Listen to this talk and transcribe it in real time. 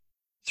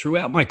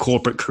Throughout my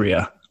corporate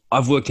career,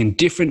 I've worked in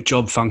different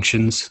job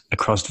functions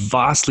across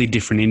vastly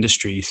different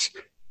industries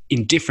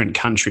in different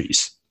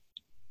countries.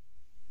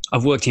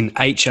 I've worked in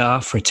HR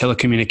for a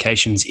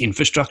telecommunications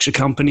infrastructure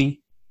company,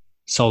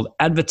 sold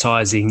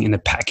advertising in the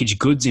packaged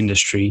goods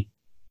industry,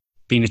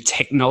 been a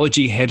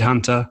technology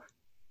headhunter,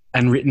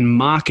 and written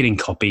marketing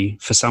copy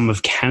for some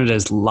of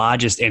Canada's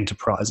largest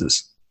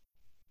enterprises.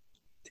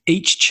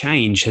 Each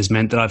change has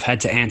meant that I've had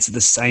to answer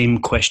the same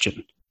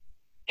question.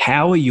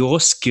 How are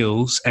your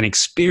skills and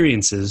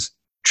experiences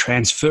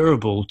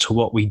transferable to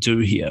what we do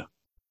here?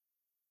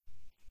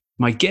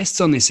 My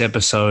guests on this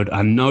episode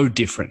are no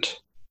different.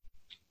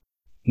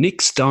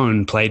 Nick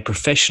Stone played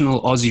professional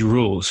Aussie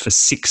rules for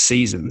 6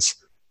 seasons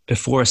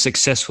before a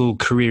successful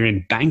career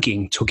in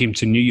banking took him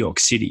to New York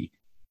City.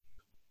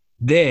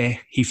 There,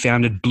 he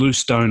founded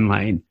Bluestone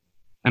Lane,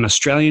 an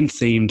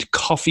Australian-themed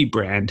coffee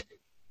brand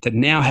that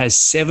now has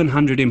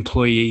 700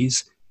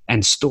 employees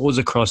and stores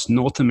across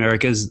North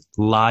America's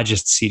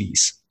largest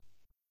cities.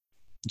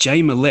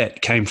 Jay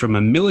Millett came from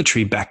a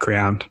military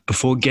background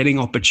before getting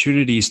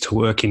opportunities to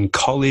work in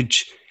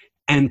college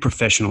and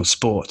professional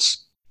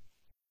sports.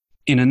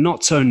 In a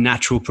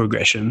not-so-natural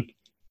progression,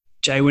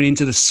 Jay went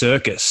into the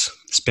circus,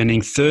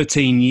 spending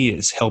 13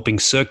 years helping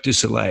Cirque du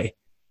Soleil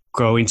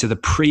grow into the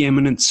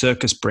preeminent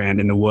circus brand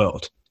in the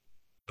world,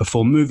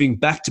 before moving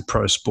back to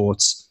pro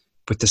sports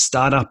with the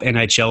startup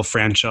NHL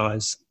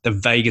franchise, the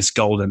Vegas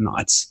Golden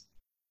Knights.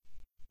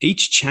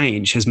 Each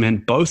change has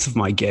meant both of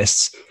my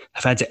guests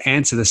have had to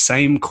answer the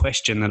same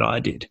question that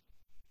I did.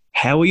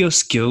 How are your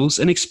skills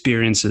and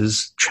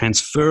experiences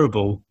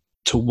transferable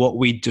to what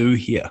we do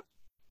here?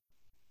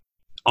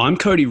 I'm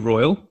Cody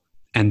Royal,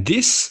 and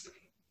this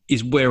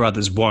is Where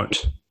Others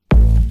Won't.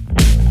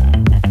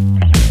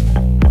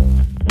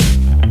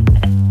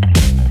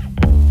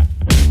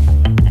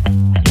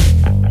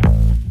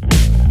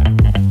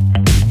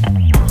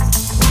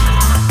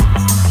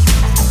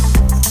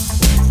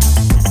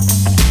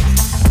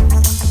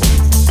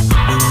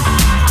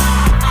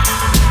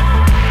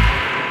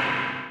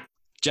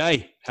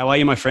 Jay, how are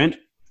you, my friend?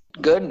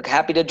 Good.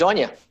 Happy to join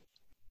you.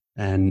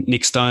 And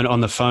Nick Stone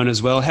on the phone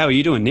as well. How are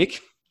you doing,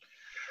 Nick?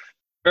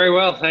 Very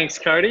well. Thanks,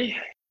 Cody.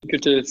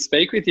 Good to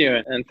speak with you,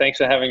 and thanks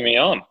for having me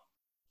on.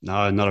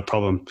 No, not a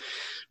problem.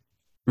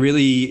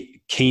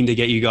 Really keen to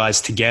get you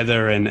guys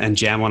together and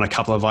jam on a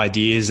couple of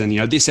ideas. And,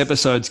 this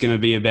episode's going to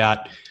be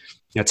about,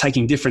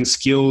 taking different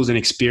skills and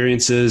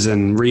experiences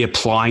and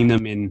reapplying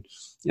them in,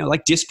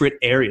 like disparate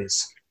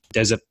areas.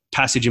 There's a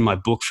passage in my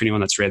book for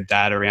anyone that's read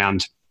that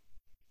around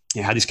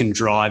how this can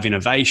drive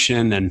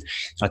innovation. And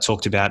I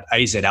talked about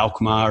AZ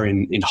Alkmaar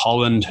in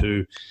Holland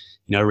who,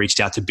 reached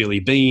out to Billy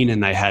Beane,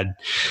 and they had,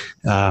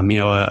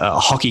 a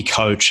hockey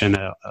coach and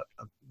a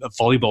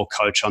volleyball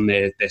coach on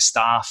their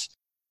staff.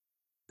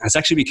 It's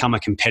actually become a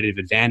competitive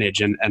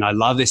advantage. And I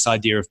love this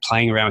idea of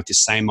playing around with the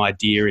same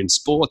idea in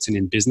sports and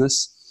in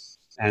business.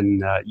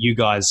 And you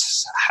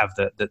guys have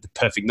the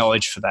perfect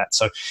knowledge for that.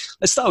 So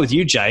let's start with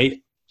you,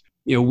 Jay.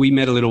 We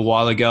met a little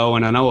while ago,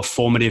 and I know a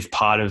formative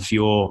part of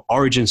your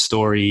origin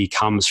story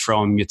comes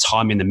from your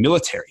time in the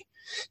military.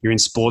 You're in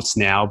sports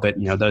now, but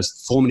those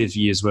formative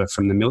years were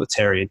from the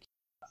military.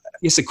 I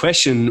guess the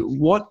question,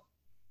 what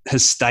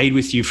has stayed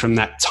with you from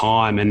that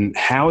time, and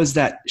how has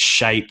that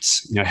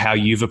shaped, how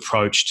you've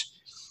approached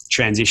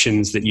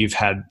transitions that you've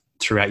had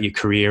throughout your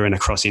career and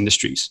across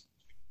industries?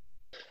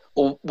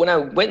 Well, when I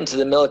went into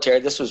the military,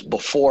 this was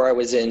before I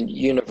was in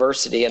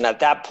university, and at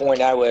that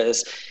point I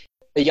was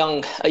a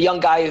young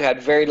guy who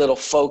had very little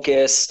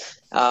focus.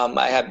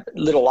 I had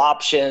little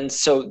options.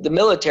 So the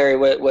military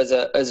was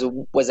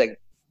a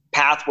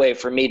pathway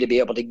for me to be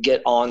able to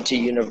get on to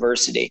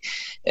university.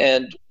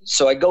 And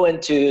so I go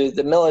into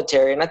the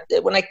military, and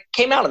when I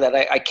came out of that,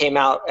 I came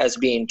out as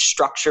being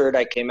structured.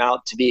 I came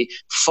out to be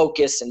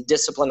focused and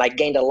disciplined. I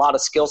gained a lot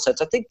of skill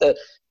sets. I think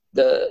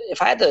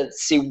if I had to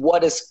see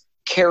what is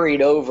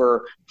carried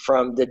over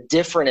from the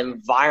different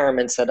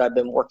environments that I've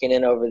been working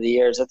in over the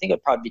years, I think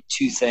it'd probably be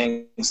 2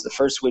 things. The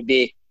first would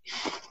be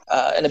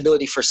an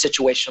ability for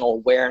situational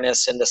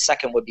awareness, and the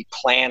second would be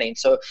planning.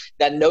 So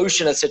that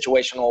notion of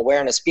situational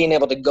awareness, being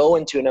able to go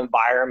into an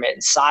environment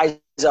and size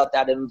up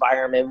that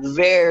environment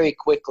very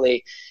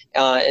quickly,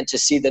 and to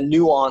see the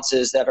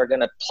nuances that are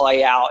going to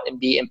play out and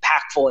be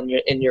impactful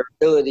in your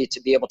ability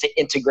to be able to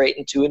integrate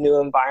into a new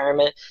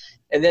environment.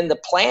 And then the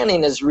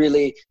planning is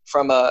really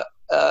from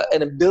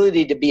an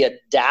ability to be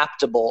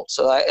adaptable.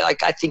 So I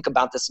think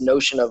about this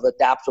notion of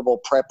adaptable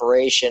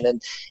preparation,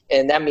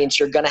 and that means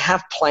you're going to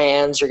have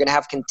plans, you're going to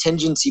have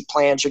contingency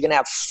plans, you're going to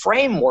have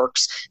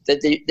frameworks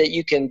that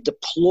you can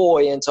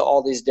deploy into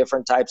all these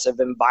different types of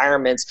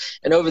environments.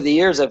 And over the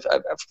years, I've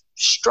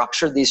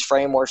structured these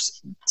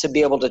frameworks to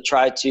be able to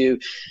try to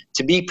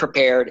be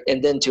prepared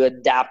and then to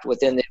adapt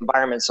within the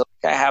environment. So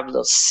I have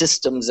those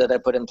systems that I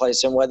put in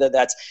place, and whether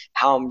that's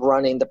how I'm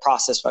running the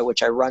process by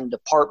which I run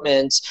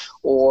departments,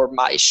 or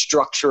my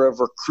structure of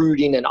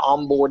recruiting and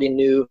onboarding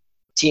new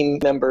team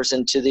members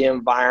into the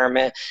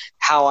environment,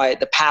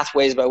 the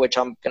pathways by which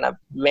I'm going to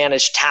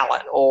manage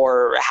talent,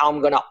 or how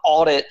I'm going to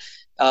audit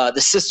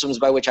the systems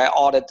by which I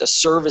audit, the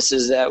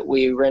services that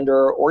we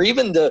render, or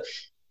even the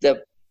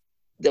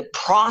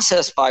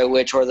process by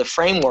which, or the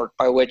framework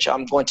by which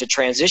I'm going to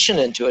transition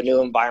into a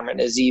new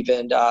environment is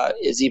even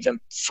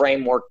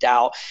frameworked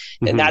out.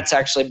 And that's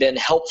actually been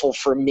helpful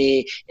for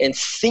me in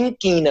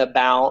thinking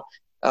about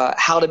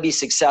how to be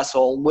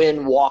successful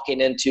when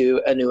walking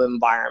into a new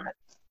environment.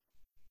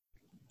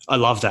 I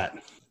love that.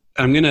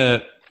 I'm going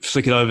to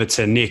flick it over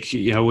to Nick. For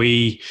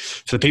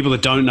the people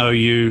that don't know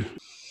you,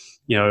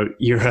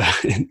 you're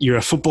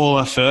a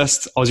footballer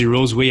first, Aussie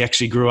Rules. We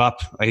actually grew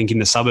up, I think, in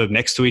the suburb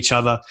next to each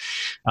other,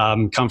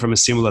 come from a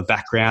similar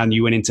background.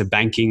 You went into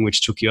banking,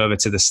 which took you over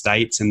to the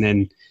States, and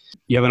then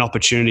you have an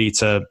opportunity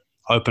to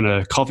open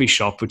a coffee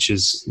shop, which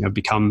has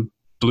become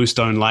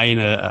Bluestone Lane,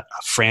 a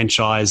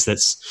franchise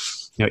that's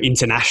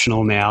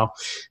international now.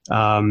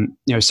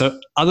 So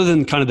other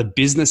than kind of the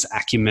business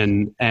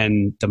acumen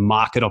and the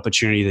market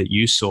opportunity that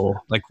you saw,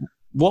 like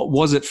what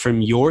was it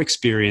from your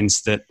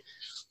experience that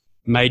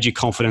made you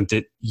confident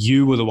that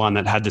you were the one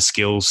that had the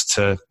skills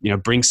to,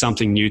 bring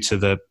something new to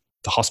the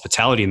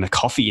hospitality and the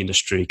coffee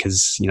industry?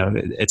 Because,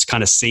 it's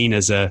kind of seen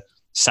as a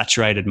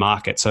saturated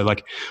market. So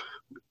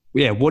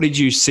what did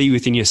you see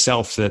within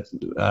yourself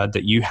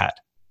that you had?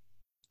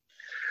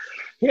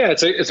 Yeah,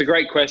 it's a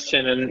great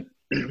question. And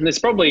there's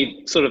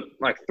probably sort of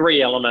like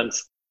three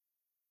elements.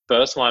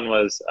 First one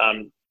was,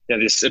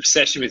 this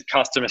obsession with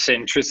customer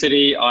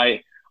centricity.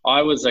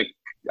 I was a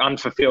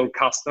unfulfilled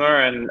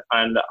customer, and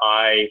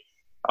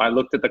I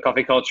looked at the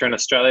coffee culture in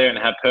Australia and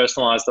how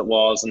personalized it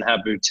was and how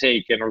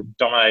boutique and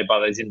dominated by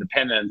those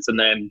independents, and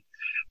then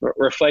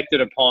reflected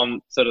upon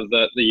sort of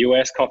the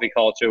US coffee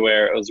culture,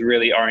 where it was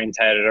really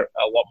orientated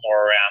a lot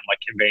more around like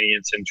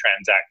convenience and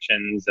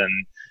transactions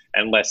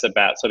and less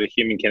about sort of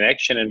human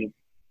connection,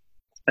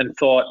 and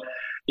thought,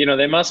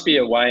 there must be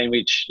a way in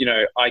which,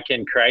 I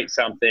can create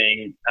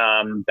something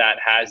that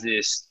has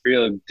this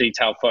real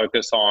detailed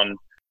focus on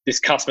this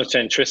customer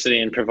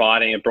centricity and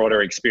providing a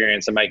broader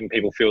experience and making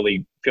people feel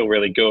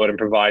really good and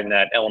providing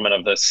that element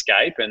of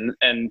escape.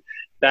 And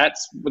that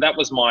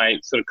was my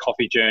sort of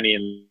coffee journey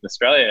in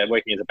Australia,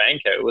 working as a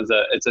banker.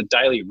 It's a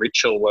daily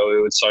ritual where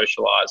we would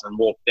socialize and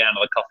walk down to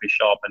the coffee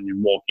shop, and you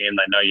walk in,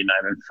 they know your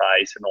name and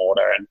face and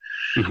order. And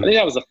I think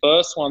that was the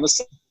first one. The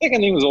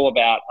second thing was all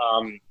about,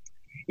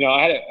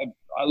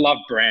 I love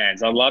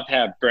brands. I loved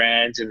how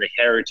brands and the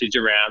heritage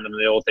around them,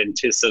 the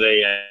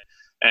authenticity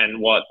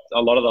and what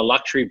a lot of the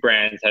luxury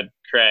brands had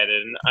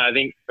created. And I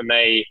think for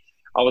me,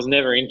 I was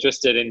never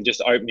interested in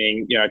just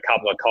opening, a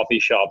couple of coffee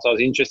shops. I was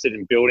interested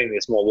in building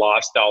this more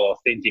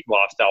authentic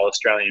lifestyle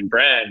Australian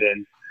brand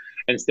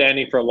and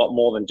standing for a lot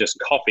more than just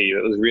coffee.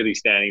 It was really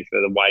standing for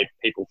the way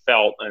people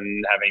felt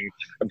and having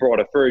a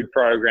broader food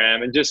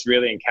program and just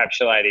really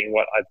encapsulating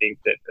what I think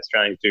that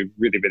Australians do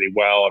really, really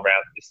well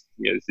around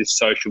this, this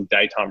social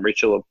daytime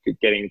ritual of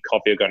getting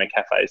coffee or going to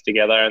cafes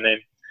together. And then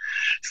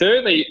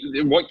thirdly,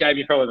 what gave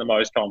me probably the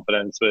most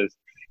confidence was,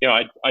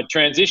 I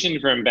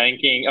transitioned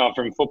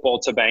from football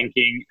to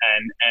banking,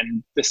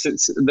 and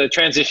the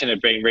transition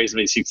had been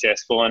reasonably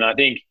successful. And I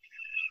think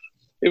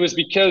it was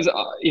because,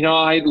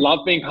 I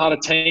love being part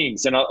of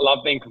teams and I love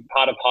being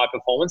part of high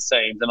performance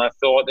teams. And I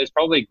thought there's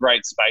probably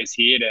great space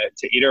here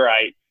to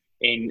iterate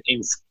in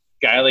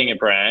scaling a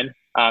brand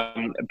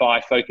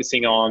by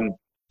focusing on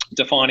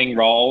defining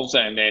roles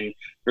and then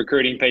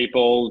recruiting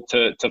people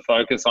to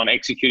focus on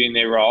executing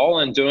their role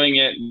and doing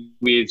it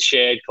with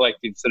shared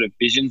collective sort of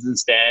visions and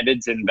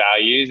standards and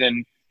values.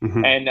 And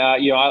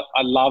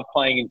I love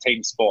playing in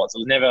team sports. I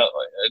was never a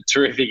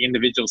terrific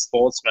individual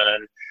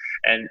sportsman,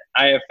 and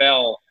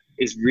AFL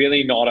is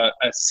really not a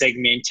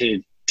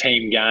segmented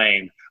team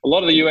game. A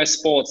lot of the US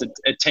sports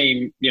are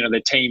team,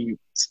 the team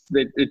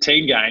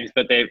games,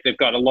 but they've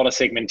got a lot of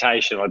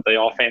segmentation, like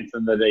the offense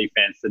and the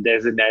defense, the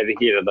designated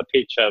hitter, the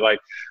pitcher. Like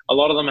a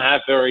lot of them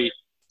have very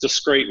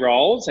discrete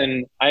roles,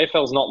 and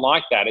AFL is not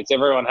like that. It's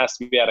everyone has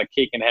to be able to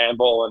kick and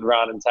handball and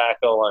run and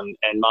tackle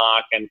and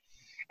mark. And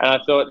I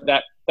thought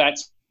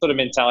that's sort of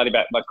mentality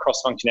about like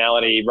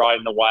cross-functionality,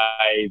 riding the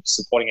wave,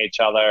 supporting each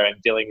other and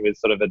dealing with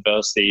sort of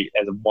adversity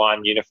as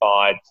one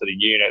unified sort of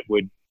unit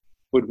would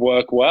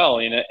work well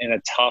in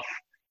a tough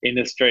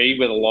industry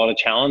with a lot of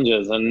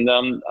challenges. And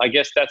I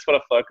guess that's what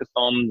I've focused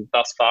on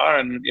thus far.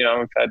 And,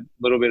 we've had a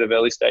little bit of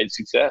early stage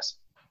success.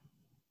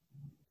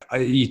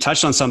 You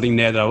touched on something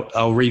there that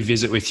I'll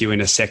revisit with you in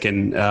a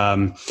second.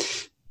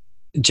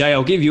 Jay,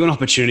 I'll give you an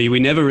opportunity. We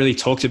never really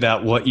talked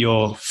about what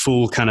your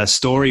full kind of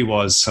story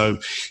was. So,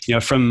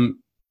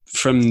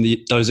 from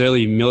those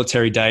early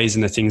military days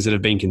and the things that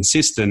have been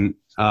consistent,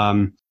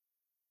 why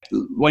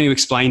don't you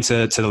explain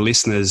to the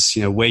listeners,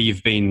 where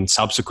you've been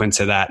subsequent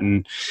to that,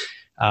 and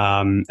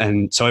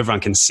so everyone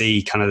can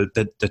see kind of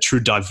the true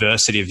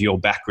diversity of your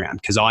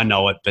background, because I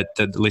know it, but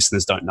the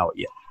listeners don't know it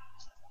yet.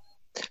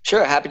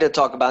 Sure, happy to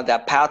talk about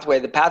that pathway.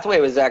 The pathway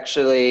was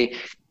actually,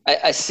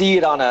 I see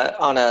it on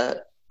a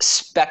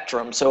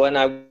spectrum. So when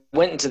I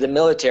went into the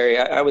military,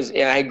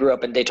 I grew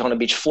up in Daytona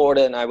Beach,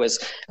 Florida, and I was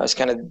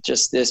kind of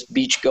just this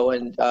beach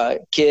going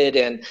kid,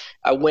 and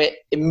I went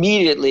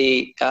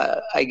immediately.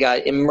 I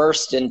got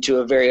immersed into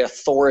a very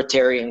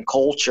authoritarian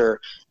culture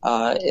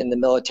in the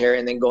military,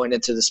 and then going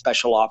into the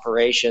special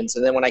operations.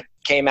 And then when I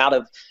came out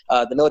of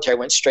the military, I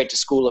went straight to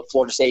school at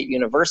Florida State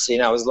University,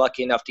 and I was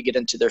lucky enough to get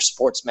into their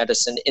sports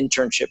medicine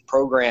internship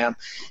program.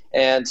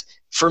 And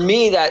for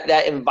me,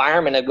 that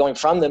environment of going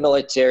from the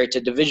military to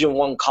Division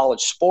I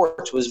college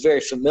sports was very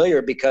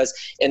familiar, because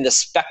in the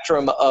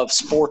spectrum of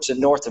sports in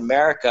North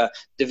America,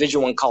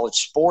 Division I college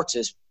sports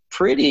is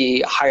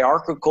pretty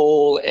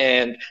hierarchical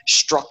and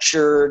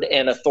structured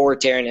and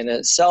authoritarian in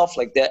itself.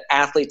 Like, the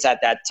athletes at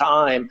that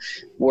time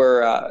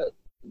were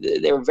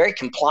they were very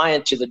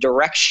compliant to the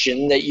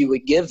direction that you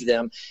would give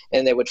them,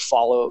 and they would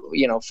follow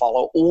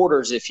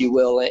orders, if you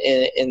will,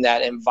 in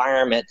that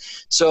environment.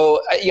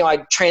 So, I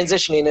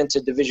transitioning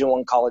into Division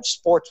I college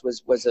sports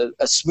was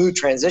a smooth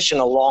transition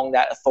along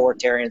that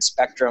authoritarian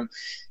spectrum.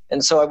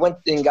 And so I went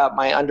and got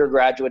my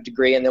undergraduate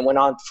degree, and then went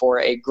on for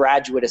a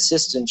graduate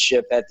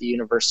assistantship at the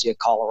University of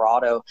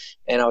Colorado.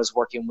 And I was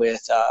working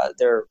with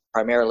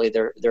primarily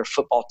their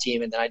football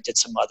team, and then I did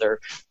some other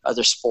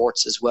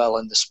sports as well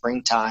in the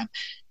springtime.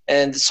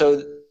 And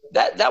so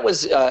that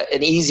was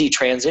an easy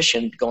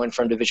transition, going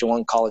from Division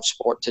I college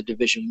sport to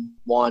Division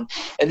I.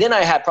 And then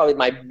I had probably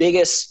my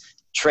biggest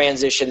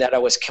transition that I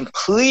was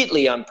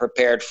completely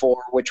unprepared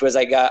for, which was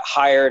I got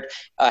hired,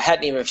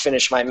 hadn't even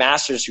finished my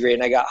master's degree,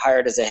 and I got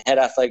hired as a head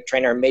athletic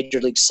trainer in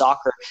Major League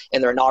Soccer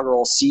in their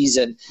inaugural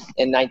season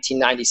in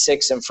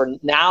 1996. And for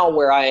now,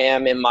 where I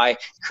am in my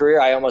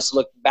career, I almost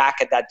look back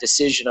at that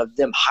decision of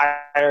them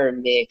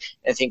hiring me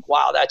and think,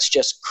 wow, that's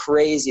just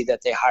crazy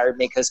that they hired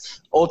me,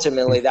 because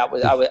ultimately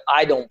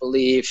I don't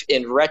believe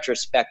in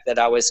retrospect that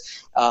I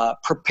was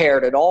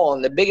prepared at all.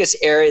 And the biggest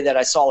area that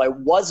I saw I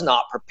was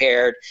not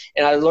prepared,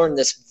 and I learned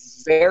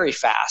this very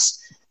fast,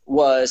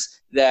 was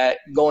that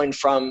going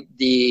from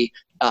the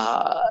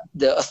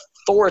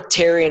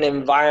authoritarian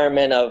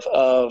environment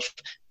of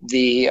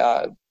the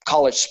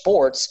college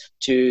sports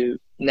to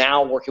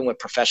now working with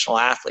professional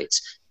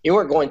athletes. You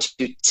aren't going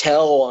to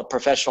tell a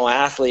professional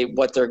athlete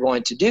what they're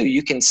going to do.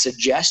 You can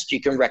suggest,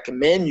 you can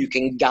recommend, you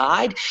can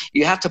guide.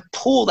 You have to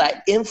pull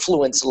that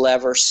influence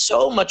lever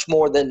so much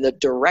more than the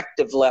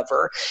directive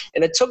lever.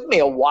 And it took me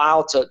a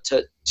while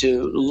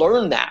to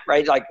learn that,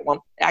 right? Like,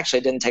 well, actually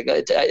it didn't take,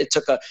 it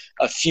took a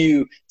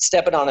few,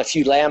 stepping on a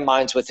few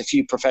landmines with a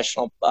few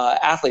professional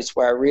athletes,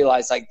 where I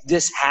realized, like,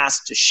 this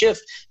has to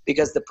shift,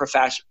 because the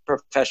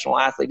professional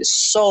athlete is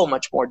so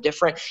much more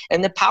different.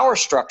 And the power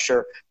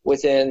structure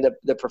within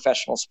the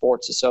professional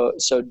sports is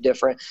so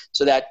different.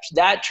 So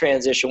that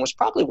transition was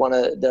probably one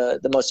of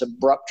the most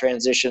abrupt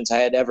transitions I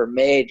had ever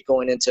made,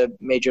 going into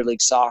Major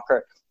League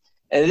Soccer.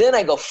 And then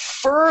I go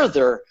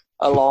further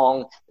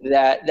along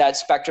that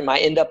spectrum. I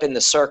end up in the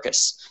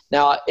circus.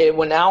 Now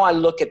I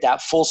look at that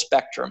full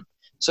spectrum.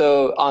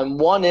 So on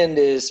one end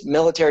is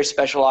military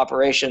special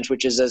operations,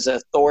 which is as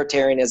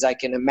authoritarian as I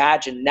can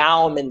imagine.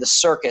 Now I'm in the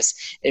circus.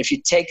 And if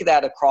you take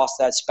that across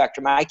that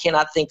spectrum, I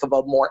cannot think of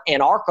a more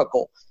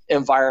anarchical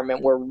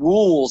environment where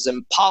rules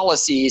and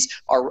policies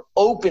are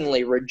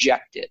openly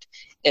rejected.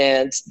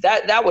 And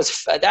that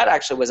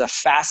actually was a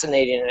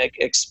fascinating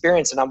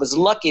experience. And I was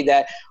lucky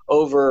that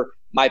over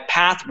my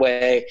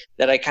pathway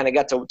that I kind of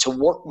got to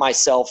work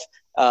myself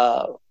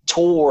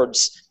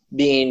towards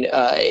being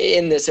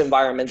in this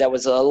environment that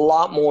was a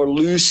lot more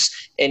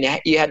loose, and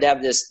you had to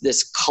have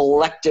this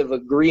collective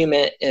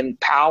agreement and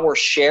power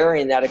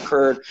sharing that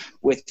occurred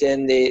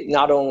within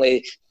not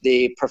only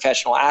the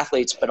professional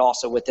athletes, but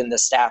also within the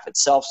staff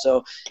itself.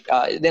 So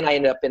then I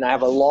ended up, and I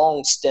have a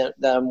long stint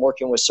that I'm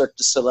working with Cirque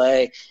du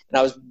Soleil, and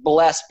I was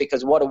blessed,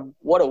 because what a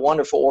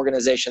wonderful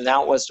organization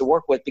that was to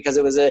work with, because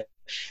it was an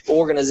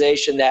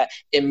organization that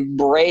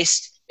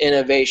embraced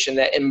innovation,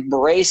 that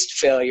embraced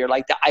failure.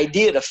 Like, the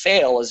idea to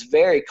fail is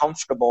very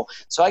comfortable.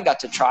 So I got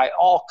to try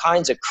all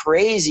kinds of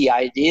crazy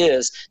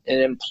ideas and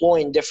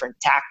employing different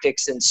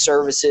tactics and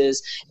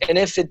services. And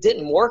if it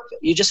didn't work,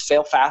 you just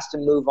fail fast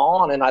and move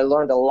on. And I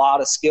learned a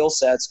lot of skill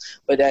sets.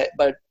 But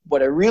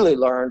what I really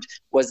learned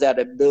was that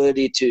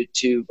ability to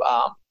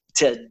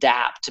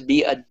adapt, to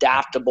be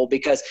adaptable,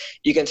 because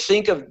you can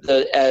think of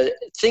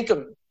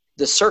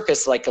the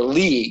circus like a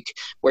league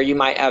where you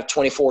might have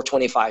 24,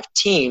 25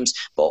 teams,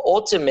 but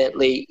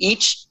ultimately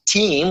each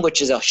team,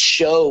 which is a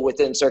show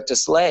within Cirque du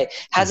Soleil,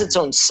 has its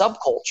own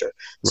subculture. Right.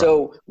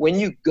 So when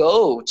you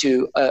go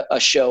to a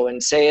show,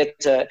 and say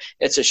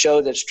it's a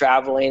show that's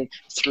traveling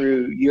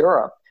through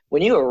Europe,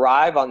 when you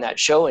arrive on that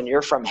show and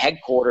you're from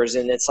headquarters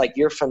and it's like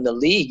you're from the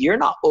league, you're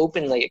not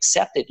openly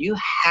accepted. You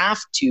have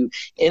to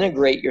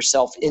integrate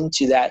yourself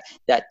into that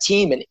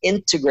team and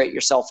integrate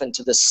yourself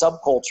into the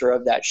subculture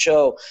of that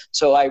show.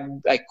 So I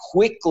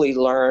quickly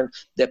learned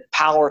the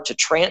power to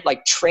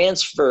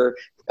transfer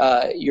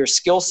your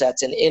skill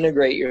sets and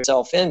integrate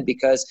yourself in,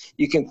 because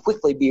you can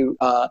quickly be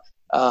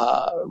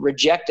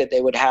rejected.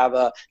 They would have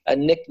a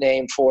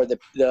nickname for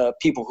the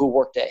people who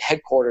worked at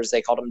headquarters.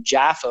 They called them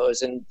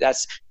Jaffos, and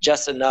that's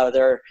just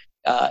another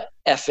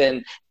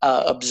effing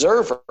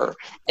observer.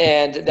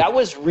 And that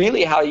was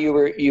really how you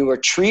were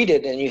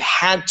treated. And you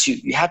had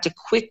to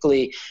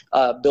quickly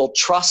build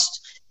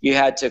trust. You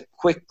had to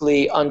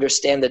quickly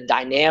understand the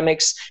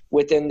dynamics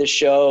within the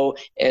show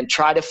and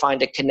try to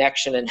find a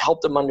connection and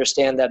help them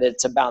understand that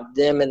it's about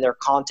them and their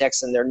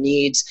context and their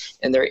needs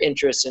and their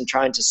interests, and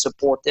trying to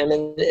support them.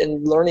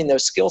 And learning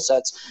those skill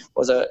sets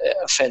was a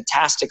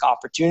fantastic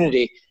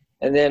opportunity.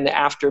 And then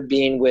after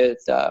being with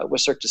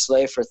Cirque du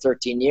Soleil for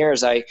 13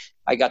 years, I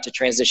got to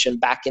transition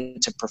back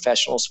into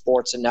professional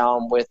sports, and now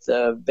I'm with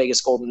the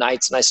Vegas Golden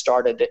Knights, and I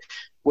started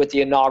with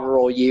the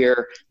inaugural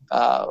year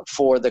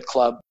for the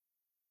club.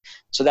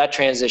 So that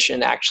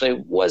transition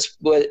actually was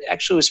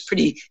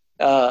pretty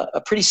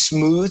a pretty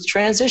smooth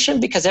transition,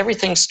 because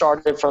everything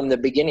started from the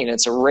beginning.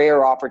 It's a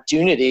rare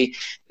opportunity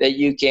that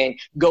you can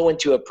go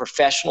into a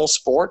professional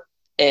sport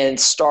and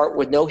start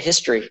with no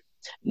history,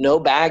 no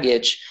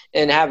baggage,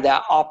 and have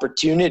that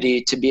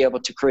opportunity to be able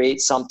to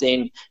create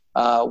something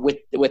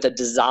with a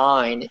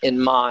design in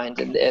mind.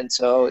 And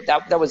so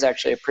that was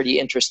actually a pretty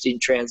interesting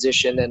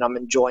transition, and I'm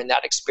enjoying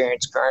that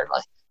experience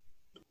currently.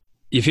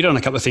 You've hit on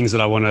a couple of things that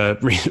I want to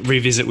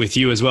revisit with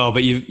you as well,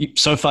 but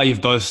so far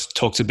you've both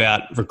talked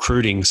about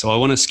recruiting. So I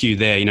want to skew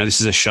there. You know, this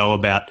is a show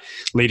about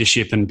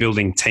leadership and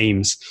building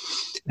teams,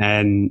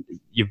 and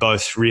you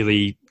both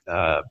really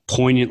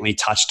poignantly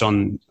touched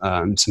on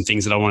some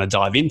things that I want to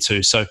dive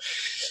into. So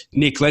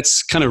Nick,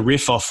 let's kind of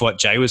riff off what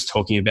Jay was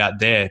talking about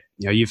there.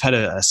 You know, you've had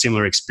a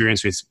similar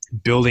experience with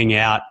building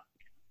out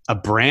a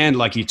brand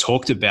like you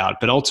talked about,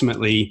 but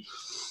ultimately,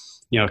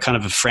 you know, kind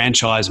of a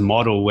franchise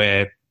model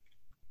where,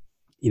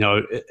 you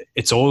know,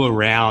 it's all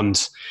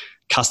around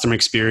customer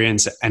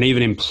experience and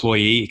even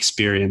employee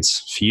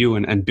experience for you,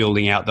 and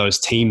building out those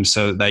teams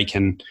so that they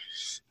can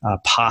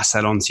pass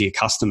that on to your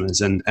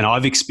customers. And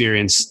I've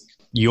experienced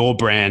your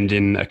brand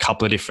in a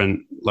couple of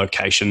different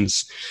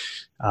locations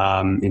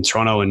in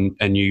Toronto and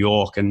New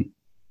York, and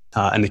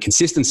the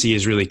consistency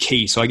is really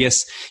key. So I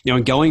guess, you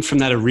know, going from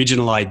that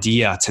original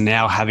idea to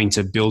now having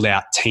to build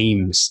out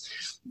teams,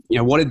 you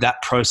know, what did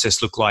that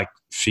process look like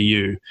for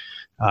you?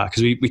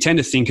 Because we tend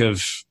to think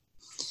of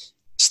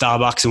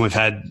Starbucks, and we've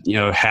had, you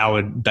know,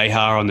 Howard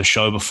Behar on the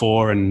show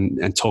before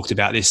and talked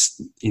about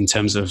this in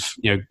terms of,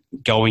 you know,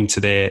 going to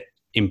their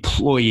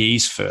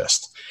employees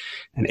first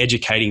and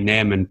educating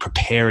them and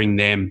preparing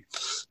them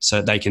so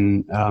that they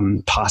can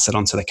pass it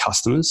on to the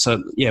customers.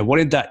 So yeah, what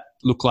did that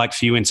look like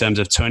for you in terms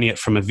of turning it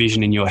from a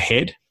vision in your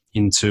head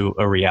into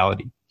a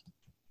reality?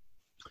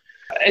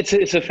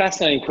 It's a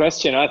fascinating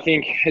question. I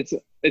think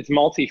it's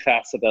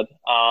multifaceted.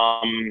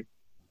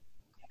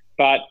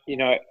 But, you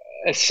know,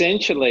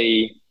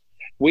 essentially,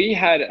 we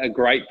had a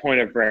great point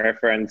of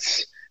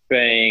reference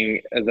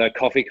being the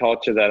coffee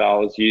culture that I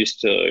was used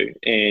to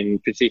in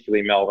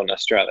particularly Melbourne,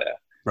 Australia.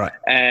 Right.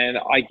 And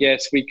I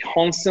guess I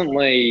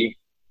constantly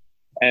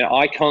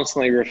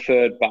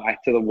referred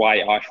back to the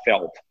way I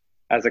felt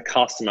as a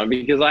customer,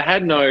 because I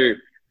had no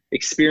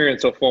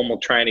experience or formal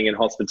training in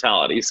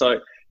hospitality.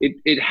 So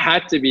it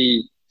had to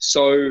be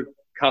so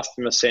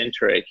customer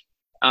centric.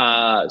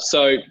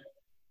 So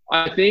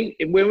I think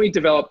when we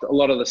developed a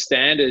lot of the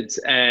standards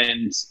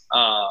and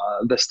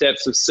the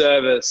steps of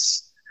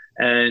service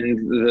and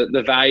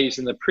the values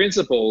and the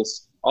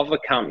principles of the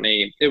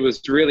company, it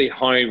was really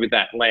honed with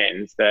that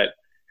lens that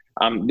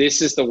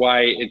this is the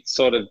way it's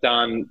sort of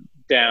done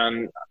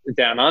down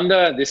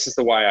under. This is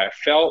the way I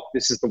felt.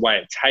 This is the way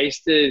it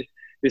tasted.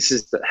 This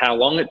is how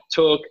long it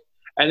took.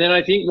 And then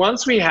I think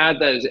once we had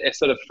those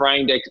sort of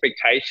framed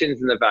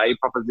expectations and the value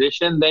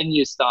proposition, then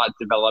you start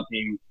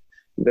developing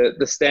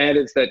the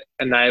standards that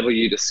enable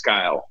you to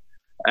scale.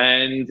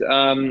 And,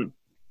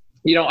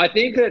 you know, I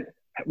think that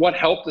what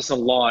helped us a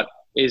lot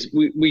is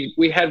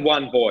we had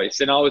one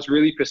voice, and I was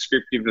really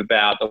prescriptive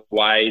about the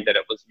way that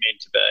it was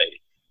meant to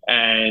be.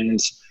 And,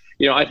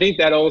 you know, I think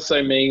that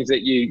also means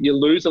that you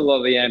lose a lot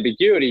of the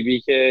ambiguity,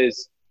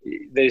 because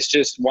there's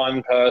just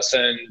one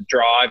person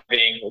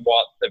driving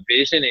what the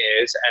vision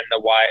is and the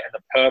way and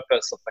the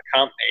purpose of the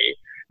company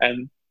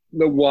and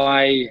the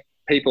way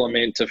people are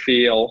meant to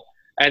feel.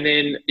 And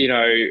then, you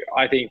know,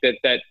 I think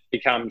that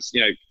becomes,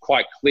 you know,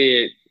 quite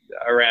clear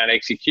around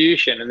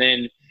execution. And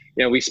then,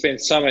 you know, we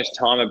spend so much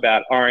time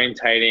about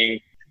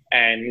orientating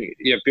and,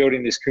 you know,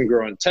 building this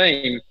congruent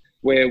team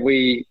where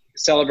we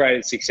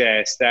celebrated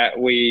success, that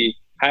we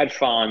had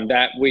fun,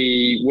 that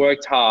we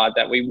worked hard,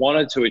 that we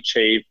wanted to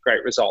achieve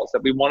great results,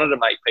 that we wanted to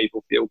make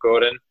people feel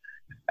good.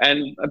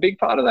 And a big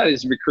part of that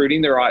is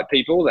recruiting the right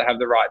people that have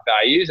the right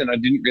values. And I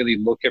didn't really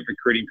look at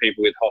recruiting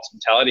people with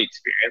hospitality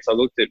experience. I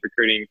looked at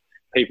recruiting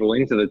people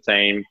into the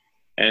team,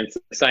 and it's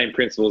the same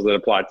principles that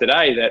apply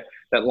today,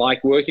 that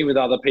like working with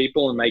other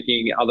people and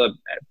making other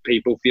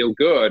people feel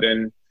good.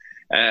 And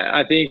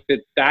I think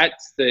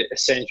that's the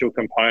essential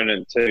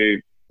component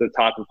to the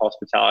type of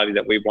hospitality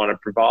that we want to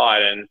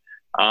provide. And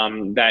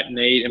that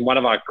need, and one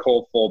of our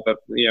core four, but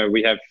you know,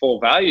 we have 4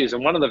 values,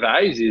 and one of the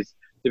values is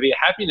to be a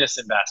happiness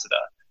ambassador.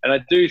 And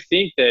I do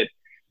think that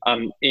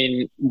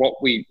in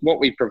what we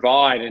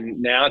provide,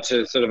 and now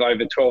to sort of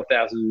over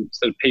 12,000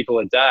 sort of people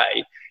a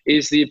day,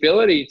 is the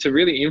ability to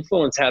really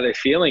influence how they're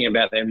feeling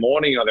about their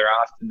morning or their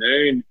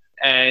afternoon.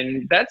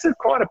 And that's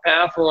quite a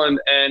powerful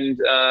and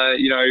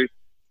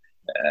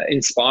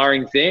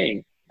inspiring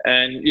thing.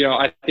 And,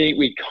 I think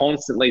we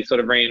constantly sort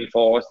of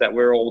reinforce that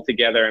we're all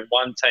together in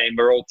one team,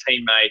 we're all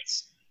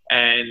teammates.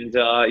 And,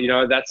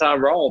 that's our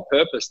role,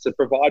 purpose, to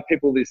provide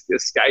people this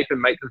escape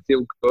and make them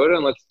feel good.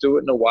 And let's do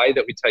it in a way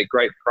that we take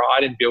great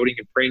pride in building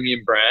a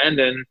premium brand.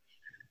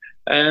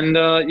 And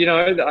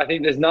I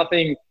think there's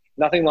nothing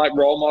like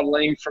role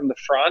modeling from the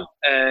front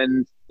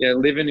and,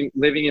 living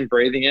and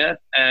breathing it.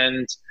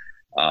 And,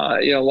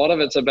 a lot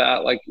of it's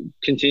about like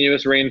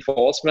continuous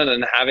reinforcement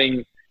and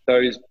having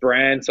those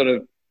brand sort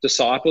of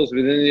disciples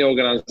within the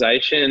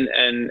organization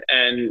and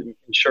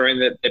ensuring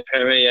that they're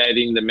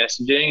permeating the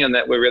messaging and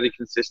that we're really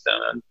consistent.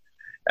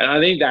 And I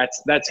think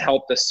that's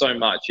helped us so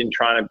much in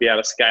trying to be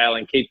able to scale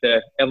and keep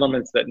the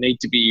elements that need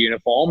to be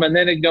uniform, and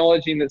then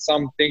acknowledging that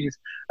some things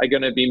are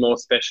going to be more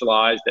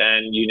specialized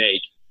and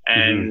unique.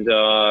 And,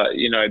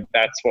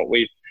 that's what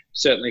we've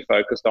certainly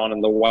focused on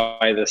in the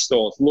way the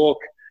stores look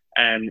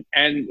and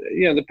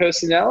the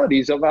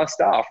personalities of our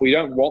staff. We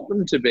don't want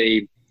them to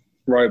be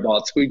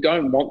robots. We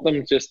don't want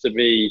them just to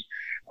be,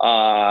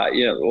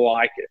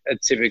 like a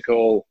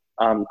typical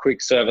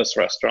quick service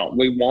restaurant.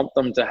 We want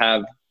them to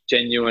have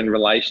genuine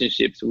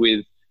relationships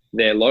with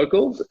their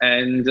locals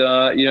and,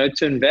 to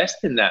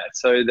invest in that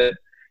so that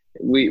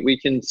we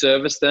can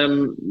service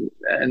them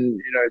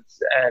and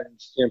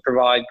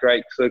provide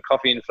great sort of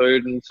coffee and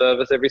food and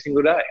service every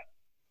single day.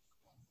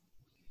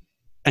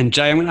 And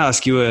Jay, I'm going to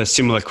ask you a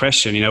similar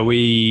question.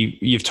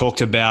 You've talked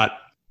about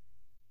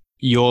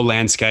your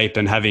landscape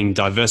and having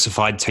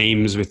diversified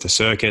teams with the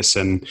circus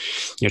and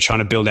trying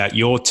to build out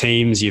your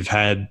teams. You've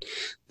had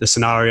the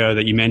scenario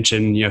that you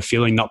mentioned,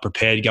 feeling not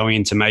prepared going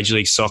into Major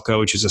League Soccer,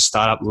 which is a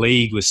startup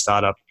league with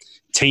startup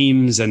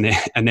teams, and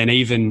then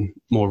even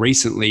more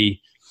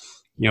recently,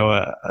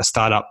 a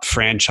startup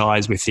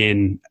franchise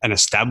within an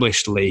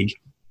established league.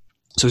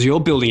 So as you're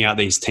building out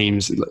these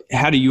teams,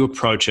 how do you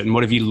approach it, and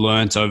what have you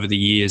learnt over the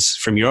years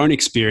from your own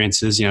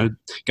experiences,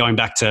 going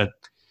back to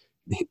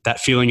that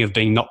feeling of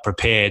being not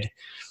prepared?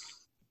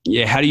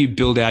 Yeah, how do you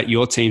build out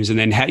your teams, and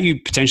then how do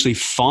you potentially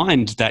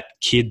find that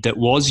kid that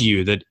was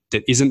you, that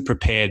isn't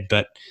prepared,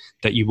 but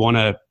that you want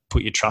to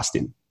put your trust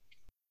in?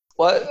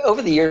 Well,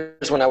 over the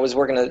years when I was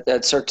working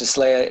at Cirque du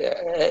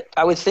Soleil,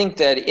 I would think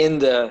that in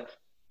the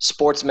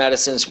sports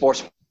medicine,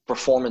 sports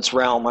performance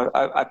realm,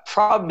 I've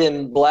probably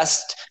been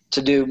blessed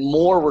to do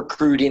more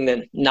recruiting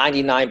than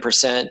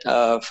 99%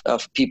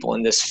 of people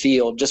in this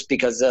field, just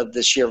because of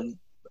the sheer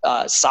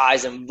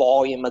size and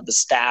volume of the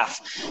staff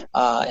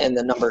and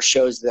the number of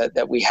shows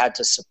that we had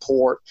to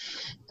support.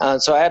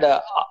 So I had an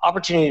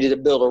opportunity to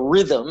build a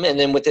rhythm, and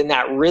then within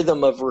that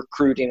rhythm of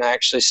recruiting, I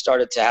actually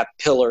started to have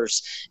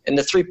pillars. And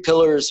the 3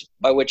 pillars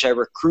by which I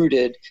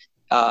recruited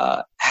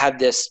had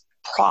this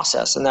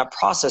process, and that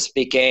process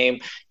became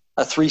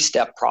a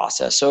 3-step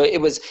process. So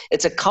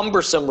it's a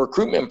cumbersome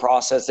recruitment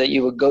process that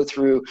you would go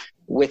through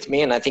with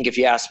me. And I think if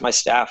you ask my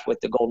staff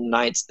with the Golden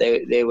Knights,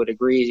 they would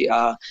agree,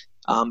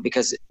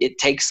 because it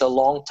takes a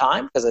long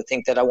time, because I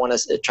think that I want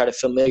to try to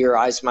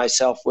familiarize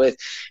myself with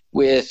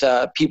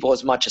people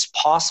as much as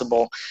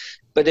possible.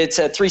 But it's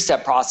a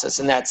 3-step process,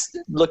 and that's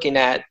looking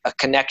at a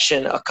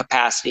connection, a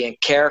capacity, and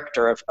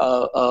character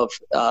of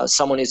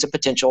someone who's a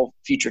potential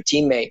future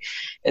teammate.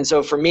 And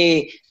so for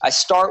me, I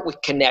start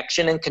with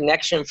connection, and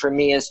connection for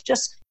me is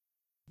just,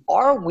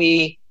 are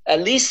we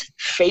at least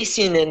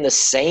facing in the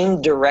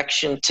same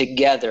direction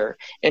together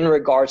in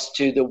regards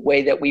to the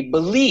way that we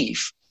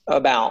believe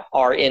about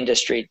our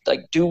industry? Like,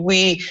 do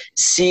we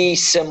see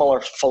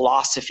similar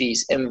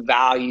philosophies and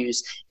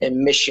values and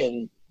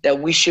mission that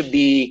we should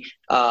be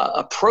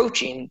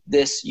approaching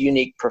this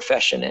unique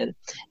profession in?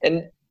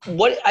 And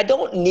what I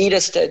don't need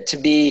us to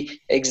be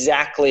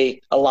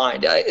exactly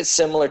aligned. It's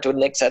similar to what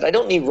Nick said. I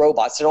don't need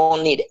robots. I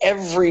don't need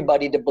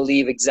everybody to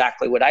believe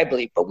exactly what I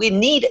believe, but we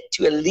need it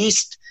to at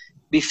least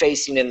be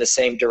facing in the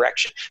same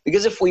direction.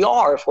 Because if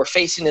we're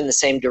facing in the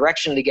same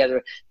direction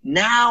together,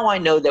 now I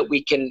know that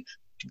we can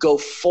go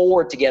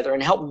forward together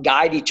and help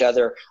guide each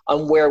other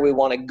on where we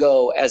want to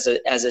go as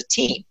a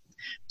team.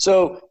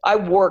 So I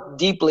work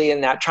deeply in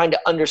that, trying to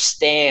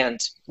understand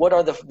what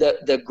are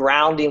the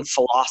grounding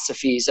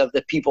philosophies of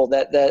the people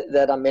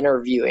that I'm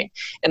interviewing.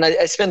 And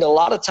I spend a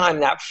lot of time.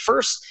 That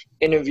first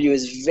interview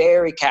is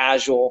very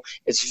casual.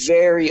 It's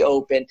very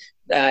open.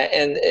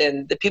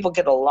 And the people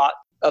get a lot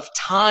of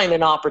time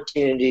and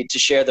opportunity to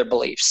share their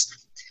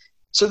beliefs.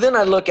 So then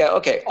I look at,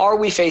 okay, are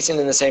we facing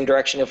in the same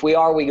direction? If we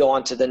are, we go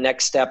on to the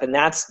next step, and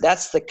that's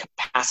the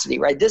capacity,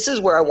 right? This is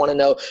where I want to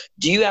know,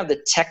 do you have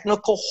the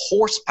technical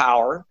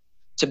horsepower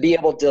to be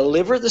able to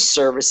deliver the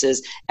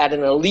services at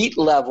an elite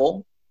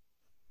level?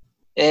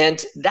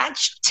 And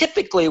that's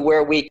typically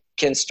where we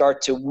can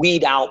start to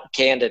weed out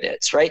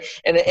candidates, right?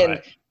 And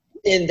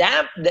in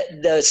that,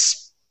 the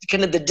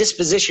kind of the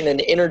disposition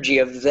and energy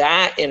of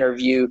that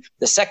interview,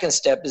 the second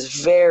step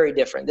is very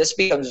different. This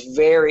becomes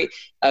very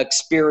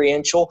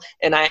experiential,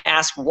 and I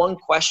ask one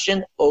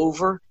question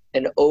over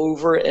and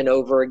over and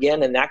over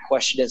again, and that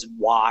question is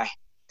why.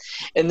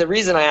 And the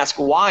reason I ask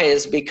why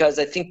is because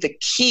I think the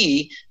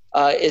key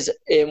is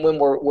when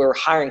we're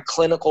hiring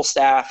clinical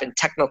staff and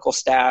technical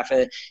staff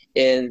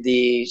in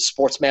the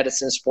sports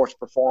medicine, sports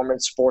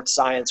performance, sports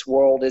science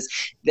world, is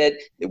that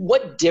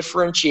what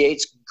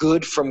differentiates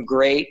good from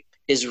great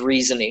is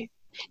reasoning.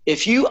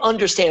 If you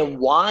understand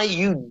why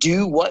you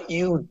do what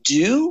you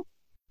do,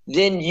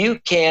 then you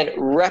can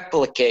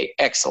replicate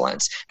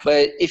excellence.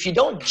 But if you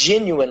don't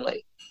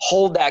genuinely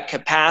hold that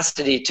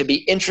capacity to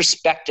be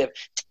introspective,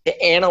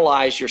 to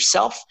analyze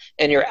yourself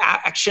and your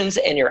actions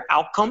and your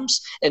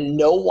outcomes and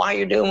know why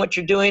you're doing what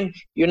you're doing,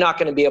 you're not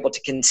going to be able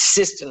to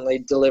consistently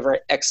deliver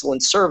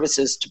excellent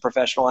services to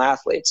professional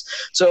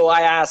athletes. So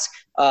I ask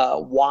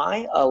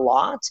why a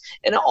lot.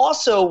 And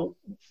also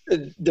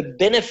the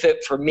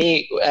benefit for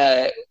me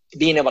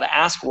being able to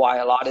ask why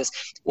a lot is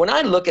when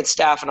I look at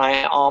staff and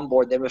I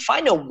onboard them, if I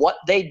know what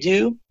they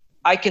do,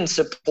 I can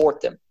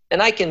support them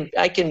and I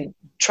can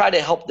try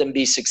to help them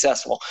be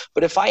successful.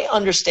 But if I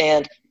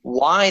understand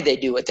why they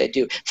do what they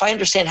do, if I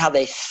understand how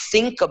they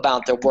think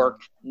about their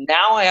work,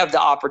 now I have the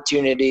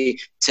opportunity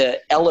to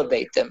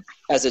elevate them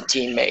as a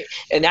teammate.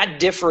 And that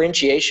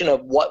differentiation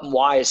of what and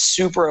why is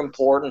super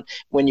important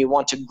when you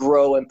want to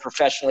grow and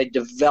professionally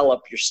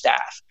develop your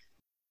staff.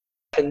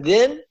 And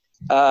then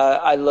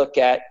I look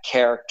at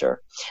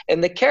character.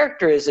 And the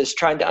character is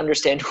trying to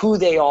understand who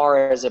they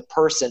are as a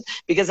person,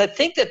 because I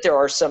think that there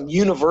are some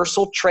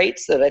universal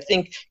traits that I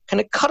think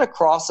kind of cut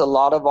across a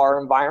lot of our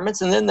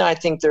environments. And then I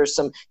think there's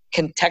some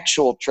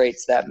contextual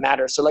traits that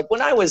matter. So like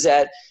when I was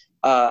at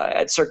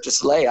Cirque du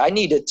Soleil, I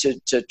needed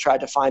to try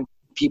to find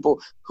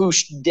people who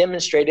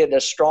demonstrated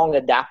a strong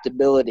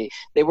adaptability.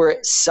 They were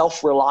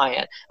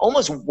self-reliant,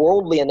 almost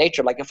worldly in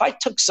nature. Like if I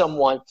took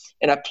someone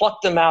and I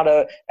plucked them out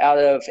of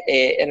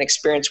an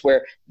experience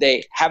where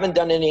they haven't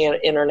done any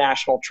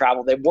international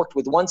travel, they've worked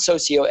with one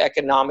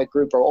socioeconomic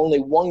group or only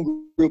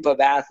one group of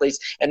athletes,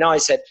 and now I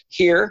said,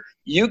 here,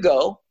 you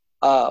go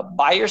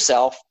by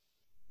yourself,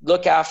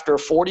 look after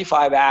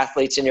 45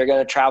 athletes, and you're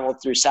going to travel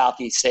through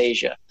Southeast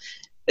Asia.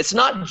 It's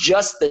not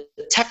just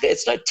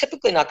it's not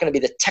typically not going to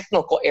be the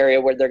technical area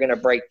where they're going to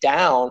break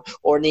down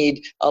or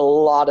need a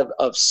lot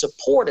of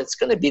support. It's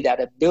going to be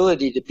that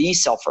ability to be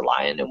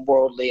self-reliant and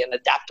worldly and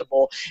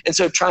adaptable. And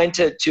so trying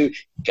to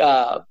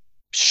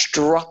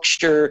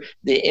structure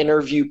the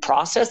interview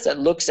process that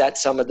looks at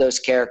some of those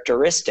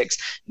characteristics.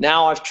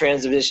 Now I've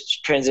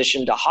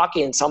transitioned to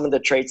hockey, and some of the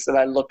traits that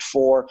I looked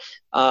for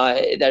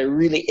that I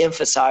really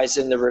emphasized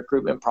in the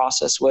recruitment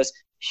process was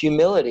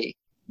humility,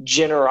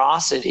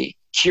 generosity,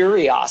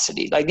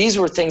 curiosity. Like these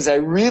were things I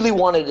really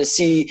wanted to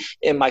see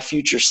in my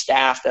future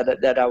staff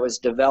that I was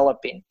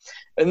developing.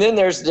 And then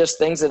there's just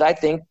things that I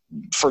think,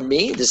 for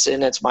me,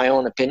 and it's my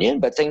own opinion,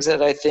 but things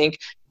that I think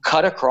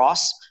cut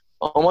across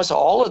almost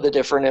all of the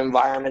different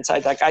environments. I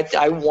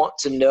want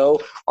to know,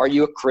 are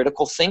you a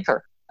critical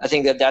thinker? I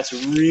think that that's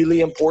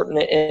really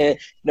important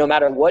no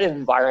matter what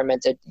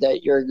environment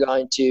that you're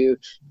going to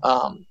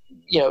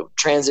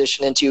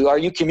transition into. Are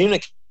you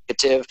communicative?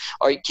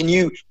 Or can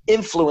you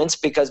influence,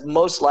 because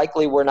most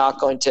likely we're not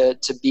going to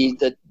be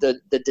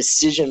the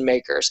decision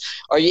makers?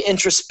 Are you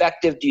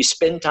introspective? Do you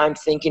spend time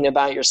thinking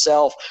about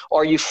yourself?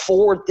 Are you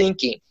forward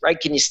thinking, right?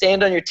 Can you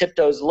stand on your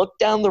tiptoes, look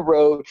down the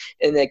road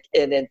and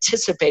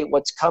anticipate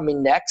what's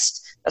coming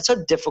next? That's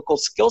a difficult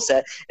skill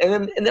set.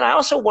 And then I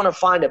also want to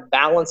find a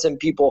balance in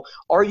people.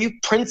 Are you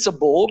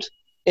principled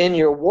in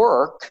your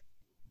work,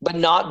 but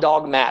not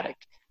dogmatic?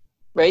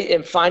 Right?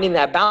 And finding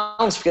that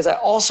balance, because I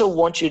also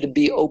want you to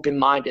be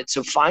open-minded.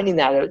 So finding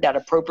that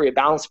appropriate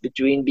balance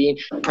between being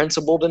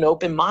principled and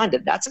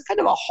open-minded, that's a kind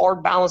of a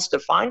hard balance to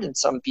find in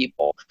some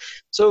people.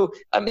 So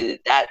I mean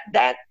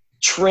that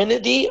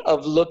trinity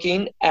of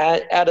looking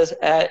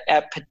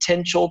at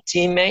potential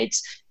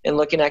teammates and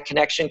looking at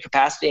connection,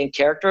 capacity, and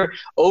character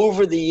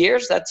over the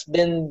years, that's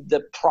been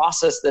the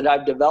process that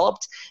I've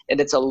developed.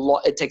 And it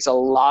takes a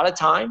lot of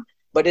time,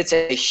 but it's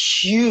a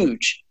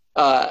huge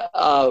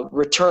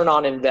return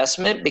on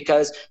investment,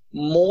 because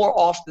more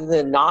often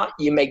than not,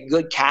 you make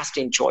good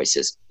casting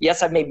choices.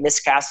 Yes, I've made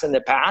miscasts in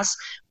the past,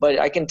 but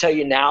I can tell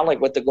you now, like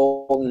with the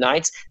Golden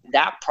Knights,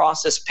 that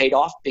process paid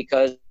off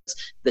because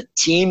the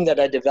team that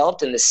I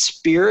developed and the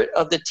spirit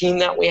of the team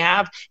that we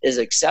have is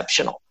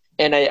exceptional.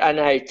 And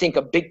I think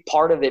a big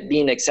part of it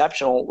being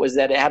exceptional was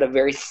that it had a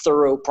very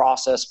thorough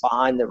process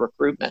behind the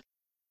recruitment.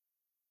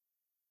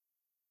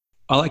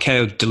 I like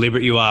how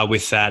deliberate you are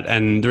with that.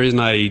 And the reason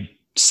I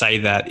say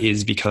that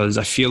is because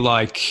I feel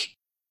like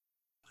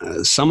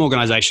some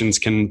organizations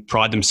can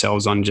pride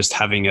themselves on just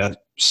having a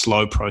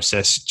slow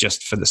process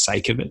just for the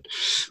sake of it.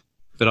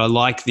 But I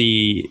like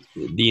the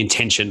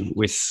intention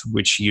with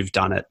which you've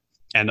done it.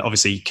 And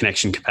obviously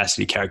connection,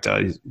 capacity, character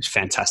is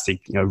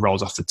fantastic,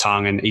 rolls off the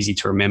tongue and easy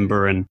to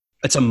remember. And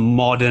it's a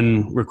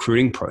modern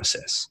recruiting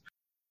process.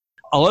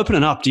 I'll open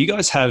it up. Do you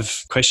guys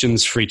have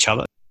questions for each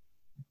other?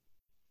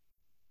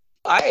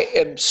 I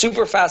am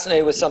super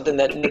fascinated with something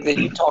that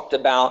you talked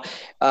about,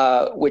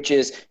 which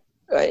is,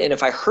 and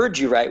if I heard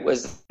you right,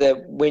 was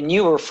that when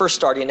you were first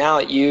starting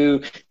out,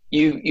 you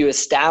you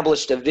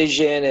established a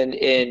vision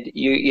and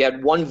you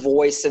had one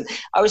voice. And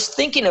I was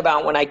thinking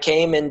about when I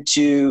came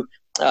into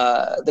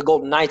the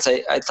Golden Knights,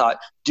 I thought,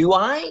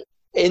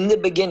 in the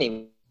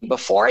beginning,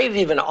 before I've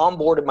even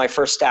onboarded my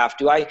first staff,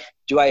 do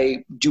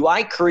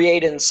I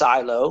create in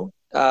silo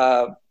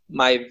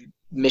my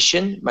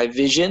mission, my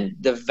vision,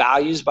 the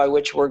values by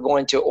which we're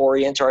going to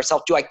orient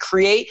ourselves? Do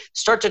I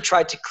start to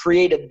try to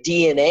create a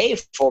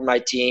DNA for my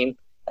team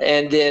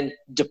and then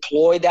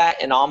deploy that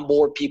and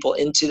onboard people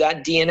into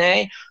that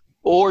DNA?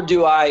 Or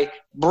do I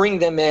bring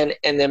them in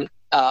and then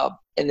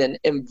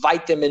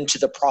invite them into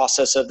the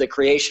process of the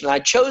creation? And I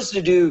chose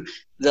to do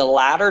the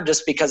latter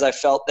just because I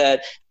felt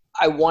that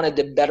I wanted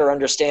to better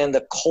understand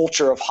the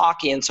culture of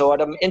hockey. And so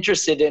what I'm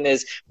interested in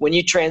is when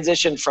you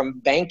transition from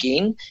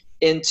banking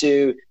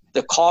into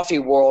the coffee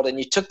world and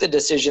you took the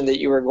decision that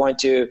you were going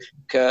to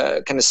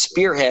kind of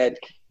spearhead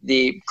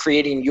the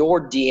creating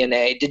your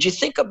DNA, did you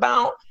think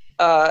about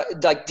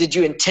did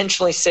you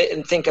intentionally sit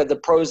and think of the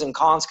pros and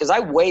cons? Because I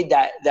weighed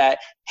that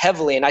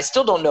heavily, and I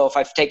still don't know if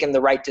I've taken the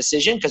right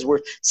decision because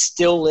we're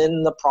still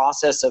in the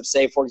process of,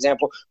 say, for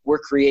example, we're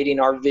creating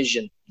our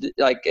vision,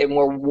 and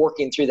we're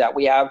working through that.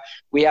 We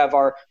have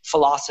our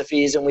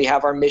philosophies and we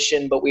have our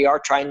mission, but we are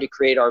trying to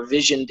create our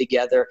vision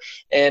together,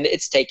 and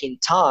it's taking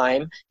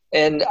time.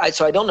 And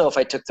so I don't know if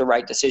I took the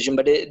right decision,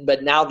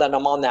 but now that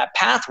I'm on that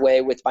pathway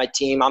with my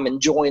team, I'm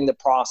enjoying the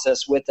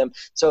process with them.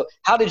 So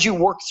how did you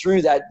work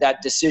through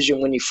that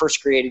decision when you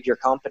first created your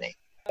company?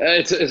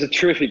 It's a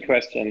terrific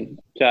question,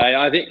 Jay.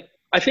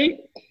 I think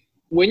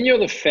when you're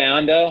the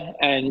founder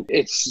and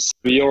it's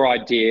your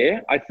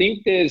idea, I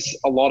think there's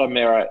a lot of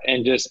merit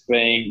in just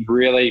being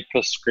really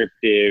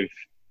prescriptive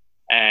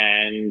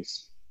and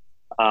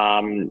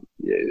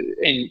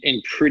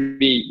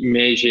pretty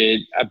measured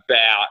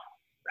about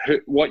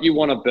what you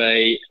want to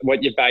be,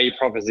 what your value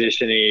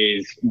proposition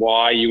is,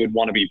 why you would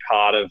want to be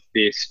part of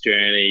this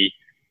journey,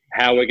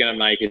 how we're going to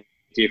make a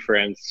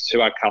difference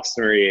to our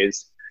customer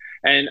is.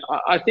 And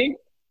I think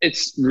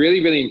it's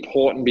really, really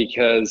important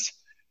because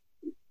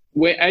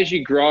as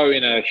you grow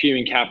in a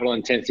human capital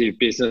intensive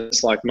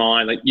business like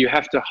mine, you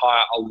have to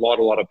hire a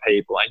lot of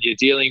people, and you're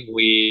dealing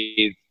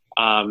with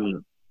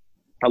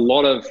a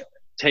lot of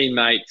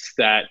teammates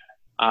that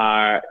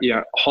are,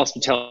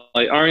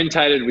 hospitality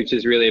orientated, which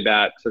is really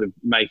about sort of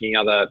making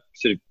other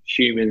sort of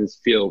humans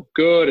feel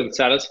good and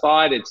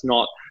satisfied. It's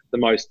not the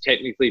most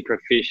technically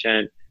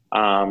proficient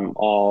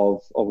of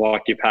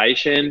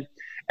occupation.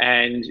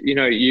 And,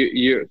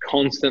 you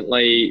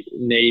constantly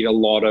need a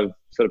lot of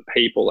sort of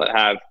people that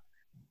have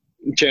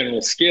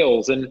general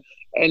skills. And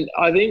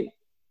I think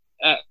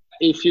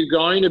if you're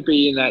going to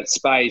be in that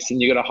space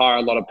and you've got to hire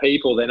a lot of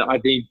people, then I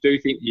do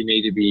think you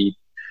need to be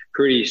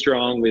pretty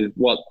strong with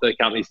what the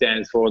company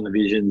stands for and the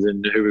visions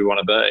and who we want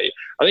to be.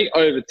 I think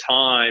over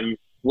time,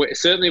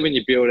 certainly when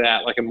you build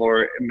out like a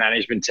more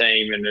management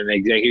team and an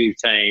executive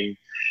team,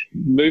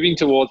 moving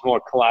towards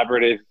more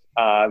collaborative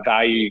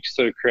value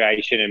sort of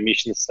creation and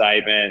mission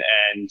statement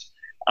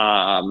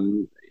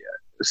and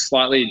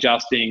slightly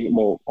adjusting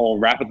or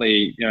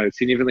rapidly,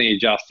 significantly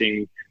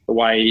adjusting the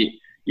way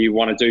you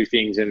want to do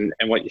things and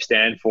what you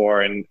stand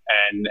for and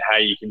how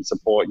you can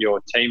support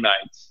your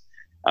teammates.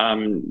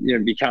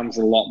 Becomes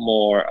a lot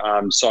more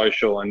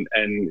social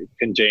and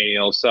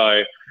congenial.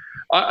 So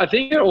I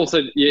think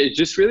it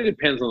just really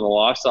depends on the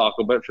life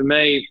cycle. But for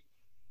me,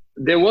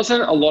 there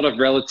wasn't a lot of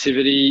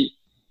relativity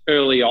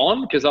early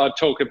on because I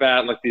talk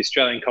about like the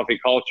Australian coffee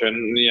culture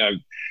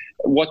and,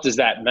 what does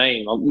that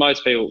mean? Well,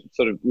 most people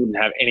sort of wouldn't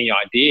have any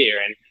idea.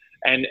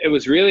 And it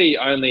was really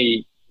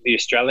only the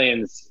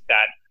Australians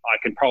that I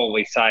could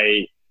probably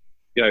say,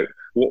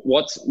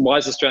 why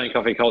is Australian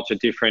coffee culture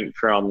different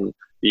from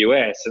the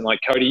US? And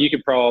like Cody, you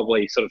could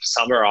probably sort of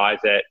summarize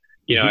it,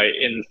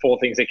 in 4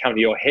 things that come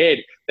to your head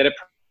that are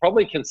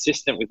probably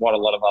consistent with what a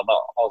lot of other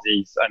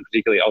Aussies and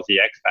particularly Aussie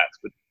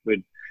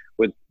expats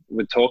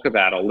would talk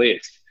about or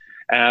list.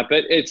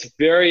 But it's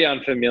very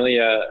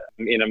unfamiliar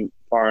in a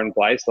foreign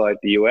place like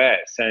the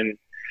US. And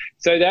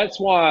so that's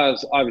why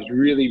I was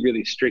really,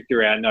 really strict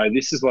around, no,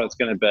 this is what it's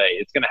going to be.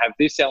 It's going to have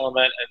this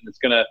element and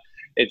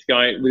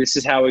this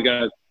is how we're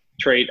going to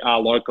treat our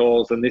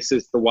locals, and this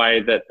is the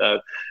way that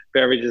the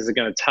beverages are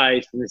going to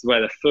taste, and this is the way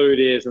the food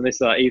is, and this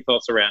is our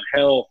ethos around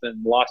health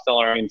and lifestyle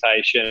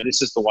orientation.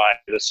 This is the way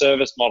the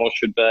service model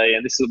should be,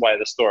 and this is the way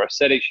the store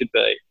aesthetic should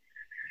be.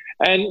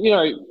 And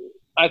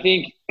I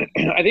think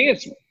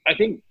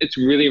it's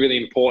really, really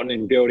important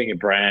in building a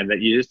brand that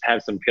you just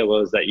have some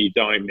pillars that you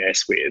don't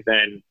mess with.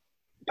 And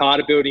part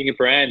of building a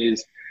brand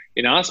is,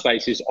 in our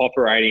space, is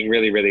operating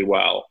really, really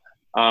well.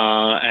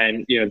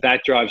 And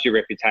that drives your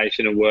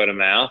reputation and word of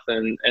mouth,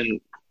 and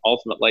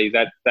ultimately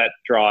that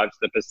drives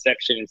the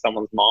perception in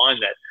someone's mind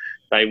that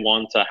they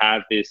want to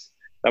have this,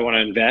 they want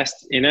to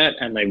invest in it,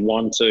 and they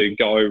want to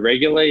go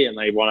regularly, and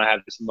they want to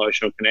have this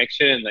emotional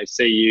connection, and they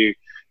see you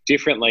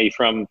differently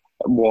from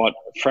what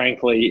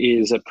frankly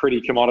is a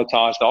pretty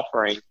commoditized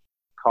offering.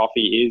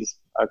 Coffee is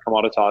a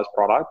commoditized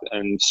product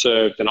and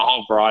served in a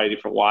whole variety of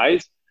different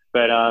ways,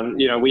 but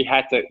we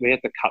had to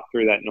cut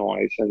through that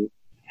noise. And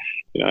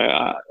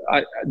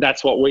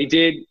That's what we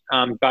did.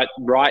 But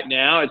right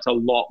now it's a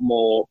lot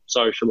more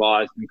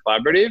socialized and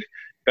collaborative.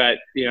 But,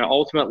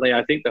 ultimately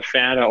I think the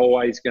founder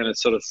always going to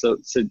sort of,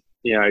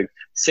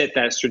 set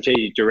that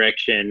strategic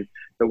direction,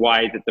 the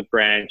way that the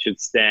brand should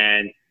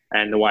stand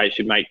and the way it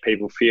should make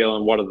people feel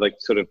and what are the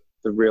sort of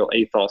the real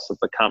ethos of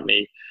the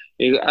company.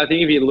 I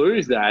think if you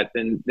lose that,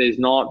 then there's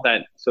not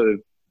that sort of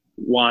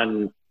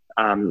one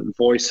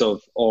voice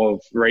of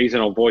reason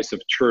or voice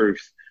of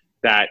truth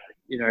that,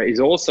 is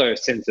also a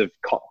sense of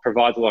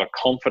provides a lot of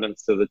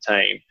confidence to the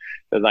team,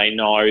 that they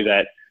know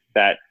that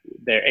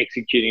they're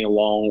executing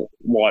along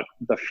what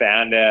the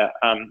founder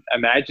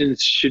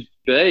imagines should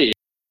be.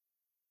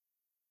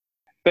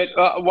 But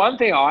one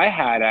thing I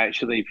had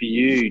actually for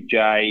you,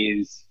 Jay,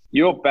 is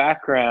your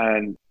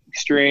background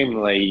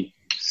extremely,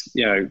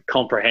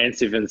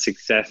 comprehensive and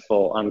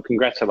successful.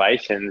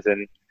 Congratulations.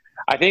 And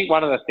I think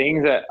one of the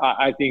things that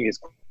I think is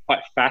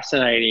quite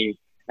fascinating,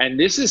 and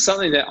this is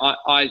something that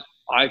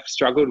I've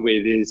struggled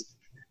with, is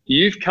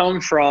you've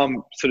come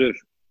from sort of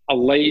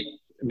elite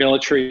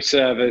military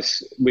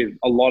service with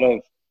a lot of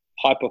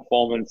high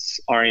performance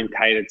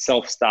orientated,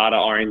 self-starter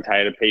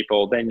orientated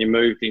people. Then you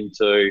moved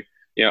into,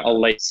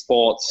 elite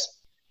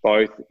sports,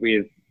 both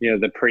with,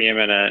 the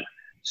preeminent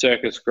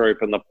circus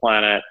group on the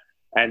planet.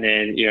 And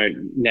then,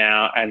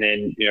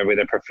 with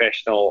a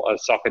professional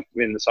soccer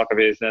in the soccer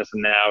business,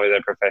 and now with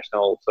a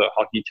professional sort of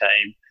hockey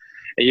team.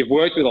 And you've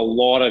worked with a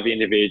lot of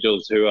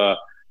individuals who are at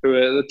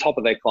the top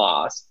of their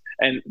class.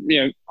 And,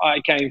 I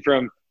came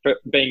from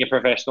being a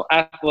professional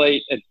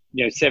athlete at,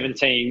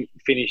 17,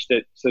 finished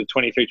at sort of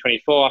 23,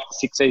 24 after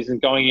 6 seasons,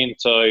 going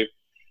into,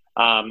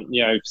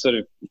 sort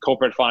of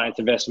corporate finance,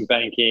 investment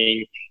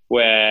banking,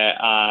 where,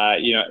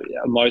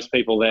 most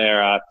people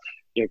there are,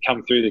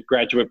 come through the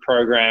graduate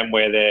program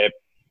where they're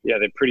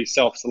pretty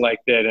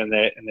self-selected and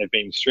they've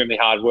been extremely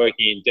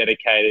hardworking and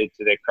dedicated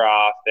to their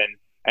craft,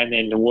 and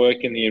then to work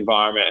in the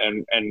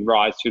environment and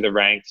rise through the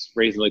ranks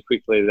reasonably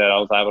quickly that I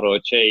was able to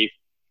achieve.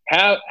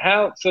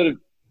 How sort of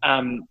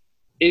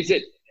is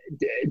it?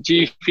 Do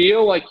you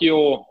feel like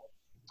you're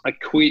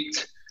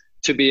equipped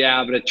to be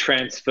able to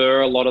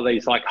transfer a lot of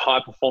these like high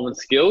performance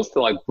skills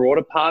to like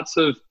broader parts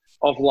of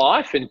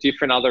life and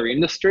different other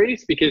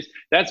industries? Because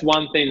that's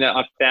one thing that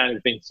I've found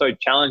has been so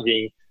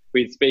challenging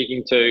with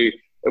speaking to,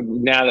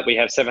 now that we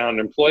have 700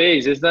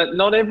 employees, is that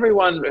not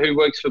everyone who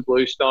works for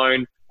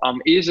Bluestone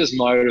is as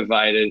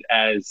motivated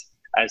as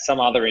some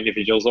other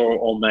individuals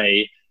or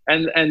me.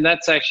 And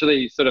that's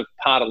actually sort of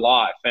part of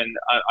life. And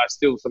I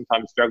still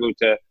sometimes struggle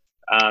to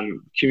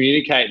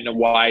communicate in a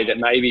way that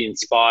maybe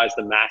inspires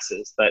the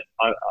masses, that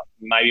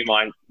maybe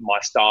my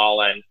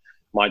style and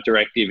my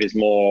directive is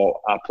more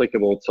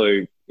applicable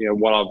to,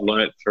 what I've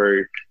learned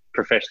through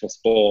professional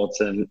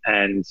sports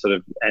and sort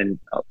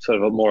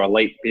of a more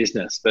elite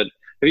business. But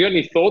have you got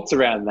any thoughts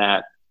around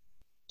that?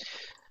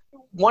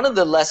 One of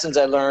the lessons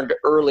I learned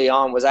early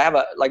on was I have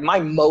my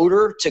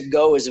motor to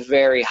go is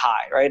very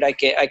high, right? I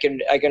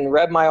can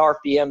rev my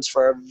RPMs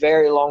for a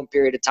very long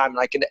period of time.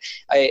 And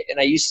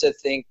I used to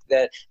think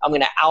that I'm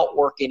going to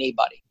outwork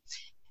anybody.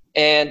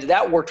 And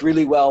that worked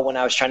really well when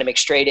I was trying to make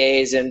straight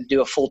A's and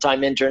do a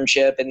full-time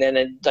internship, and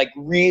then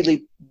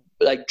really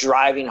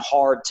driving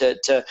hard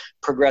to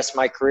progress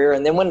my career.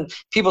 And then when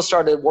people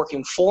started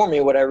working for me,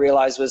 what I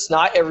realized was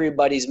not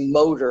everybody's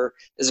motor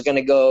is going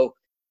to go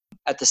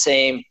at the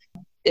same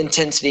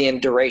intensity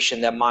and duration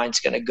that mine's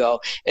going to go,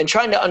 and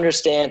trying to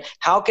understand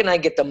how can I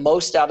get the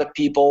most out of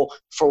people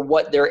for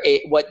what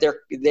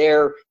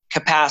their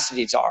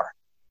capacities are.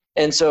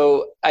 And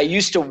so I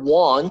used to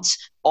want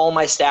all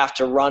my staff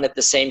to run at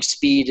the same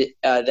speed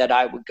that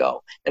I would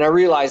go. And I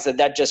realized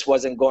that just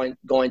wasn't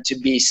going to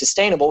be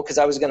sustainable, because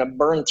I was going to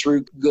burn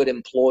through good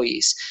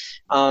employees.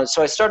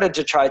 So I started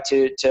to try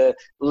to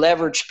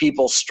leverage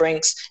people's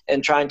strengths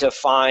and trying to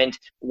find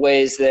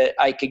ways that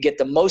I could get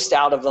the most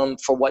out of them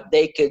for what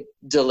they could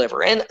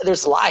deliver. And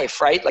there's life,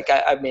 right? Like,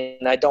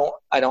 I don't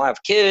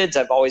have kids.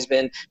 I've always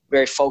been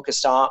very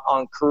focused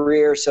on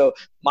career. So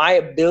my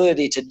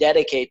ability to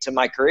dedicate to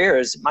my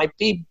career might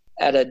be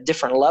at a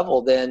different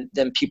level than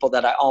people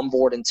that I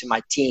onboard into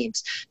my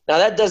teams. Now,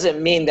 that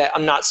doesn't mean that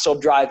I'm not still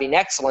driving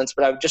excellence,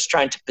 but I'm just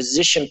trying to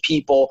position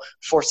people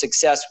for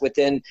success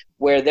within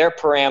where their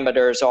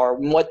parameters are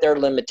and what their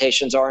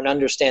limitations are, and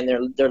understand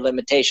their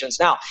limitations.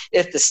 Now,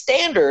 if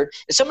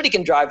somebody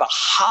can drive a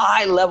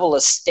high level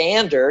of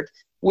standard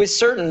with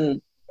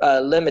certain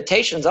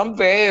limitations, I'm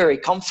very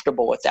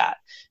comfortable with that.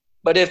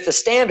 But if the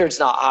standard's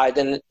not high,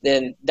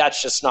 then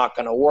that's just not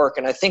going to work.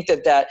 And I think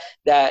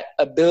that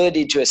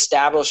ability to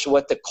establish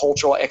what the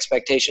cultural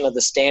expectation of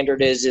the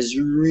standard is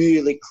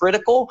really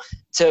critical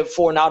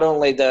for not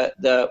only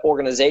the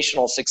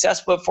organizational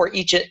success, but for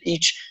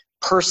each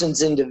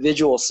person's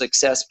individual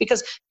success.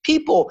 Because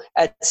people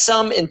at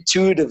some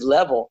intuitive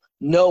level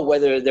know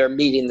whether they're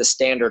meeting the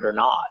standard or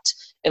not.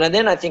 And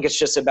then I think it's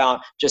just about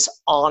just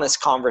honest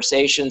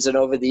conversations. And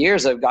over the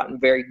years, I've gotten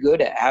very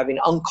good at having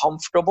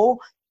uncomfortable,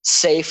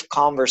 safe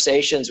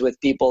conversations with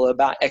people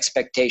about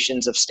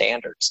expectations of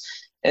standards,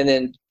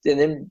 and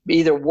then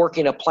either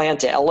working a plan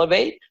to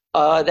elevate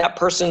that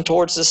person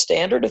towards the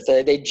standard, if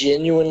they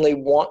genuinely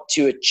want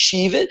to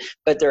achieve it,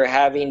 but they're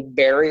having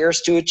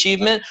barriers to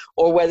achievement,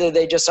 or whether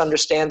they just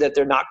understand that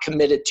they're not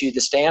committed to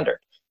the standard.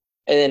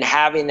 And then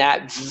having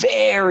that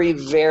very,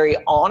 very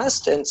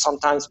honest and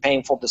sometimes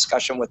painful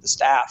discussion with the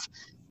staff.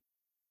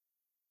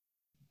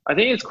 I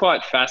think it's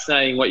quite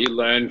fascinating what you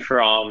learn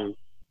from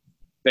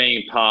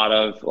being part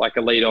of like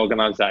elite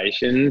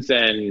organizations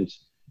and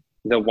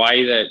the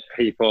way that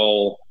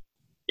people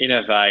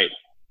innovate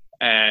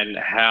and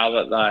how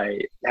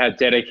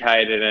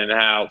dedicated and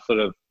how sort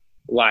of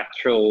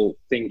lateral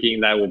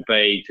thinking they will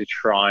be to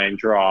try and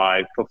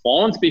drive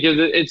performance, because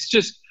it's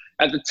just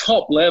at the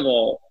top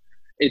level,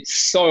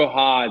 it's so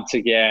hard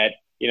to get,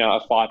 a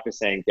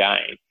 5%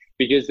 gain,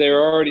 because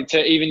they're already,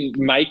 to even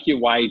make your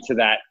way to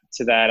that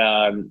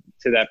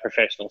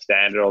professional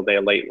standard or the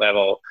elite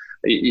level,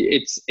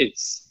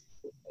 it's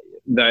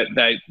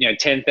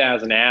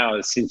 10,000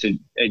 hours since a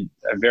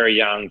very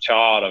young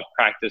child of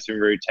practice and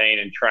routine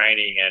and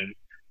training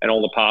and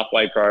all the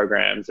pathway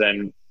programs.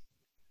 And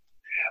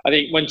I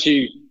think once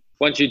you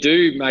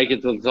do make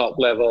it to the top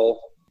level,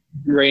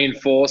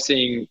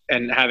 reinforcing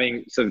and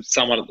having sort of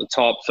someone at the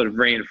top sort of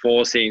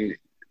reinforcing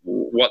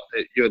what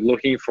you're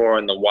looking for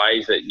and the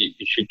ways that you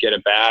should get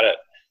about it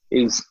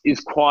is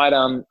quite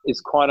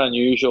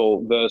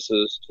unusual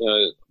versus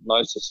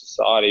most of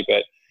society.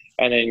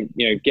 And then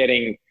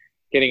getting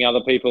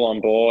other people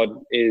on board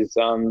is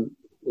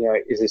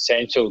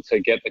essential to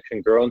get the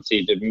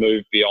congruency to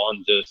move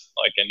beyond just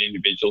like an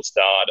individual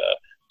starter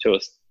to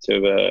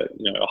a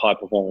high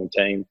performing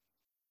team.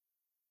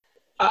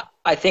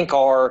 I think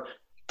our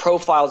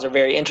profiles are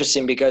very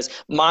interesting because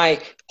my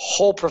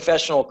whole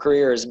professional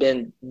career has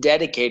been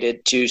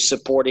dedicated to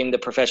supporting the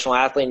professional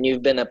athlete, and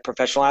you've been a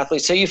professional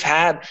athlete, so you've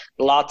had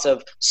lots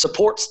of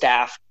support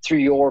staff through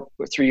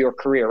your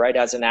career, right,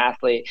 as an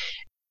athlete.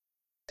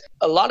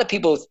 A lot of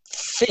people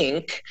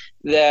think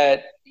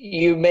that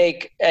you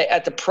make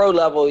at the pro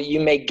level, you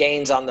make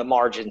gains on the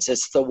margins.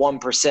 It's the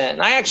 1%.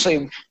 And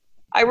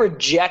I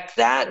reject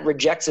that.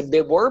 Reject's a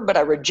big word, but I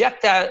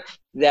reject that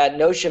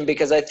notion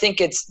because I think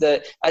it's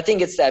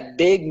that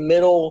big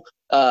middle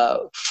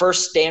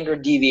first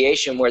standard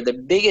deviation where the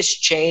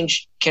biggest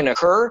change can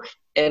occur.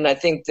 And I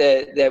think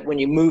that when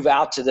you move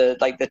out to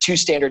the 2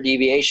 standard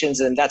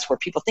deviations, and that's where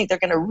people think they're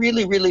going to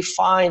really, really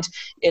find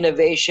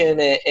innovation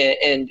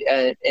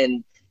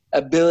and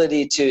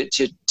ability to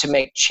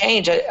make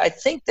change. I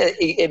think that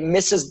it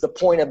misses the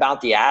point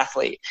about the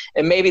athlete,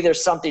 and maybe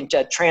there's something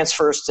that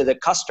transfers to the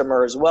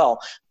customer as well.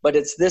 But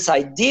it's this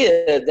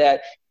idea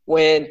that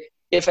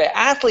if an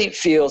athlete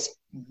feels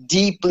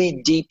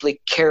deeply, deeply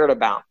cared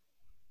about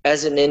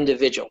as an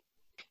individual,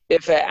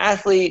 if an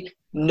athlete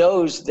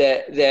knows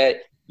that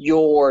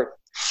you're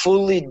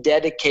fully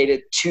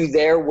dedicated to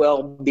their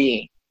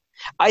well-being,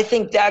 I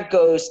think that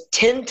goes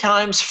 10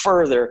 times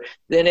further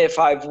than if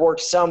I've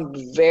worked some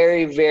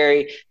very,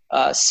 very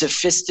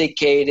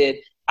sophisticated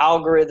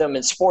algorithm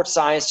in sports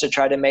science to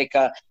try to make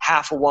a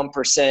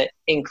 0.5%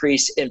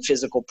 increase in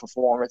physical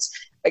performance.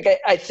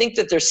 I think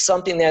that there's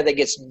something there that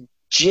gets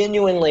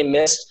genuinely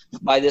missed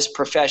by this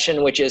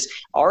profession, which is,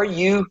 are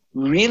you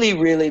really,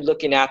 really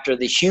looking after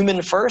the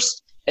human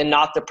first and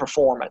not the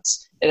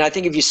performance? And I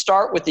think if you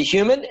start with the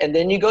human and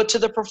then you go to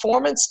the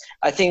performance,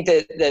 I think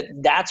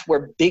that's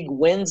where big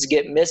wins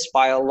get missed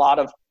by a lot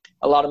of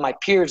my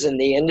peers in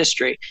the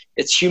industry.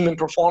 It's human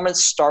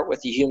performance, start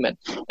with the human.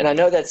 And I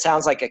know that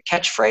sounds like a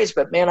catchphrase,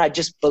 but man, I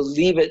just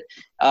believe it.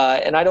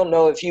 And I don't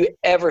know if you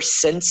ever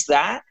sense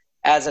that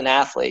as an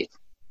athlete.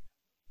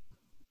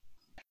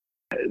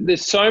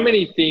 There's so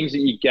many things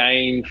that you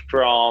gain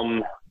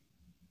from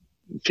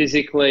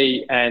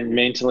physically and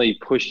mentally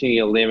pushing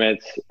your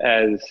limits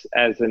as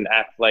an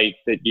athlete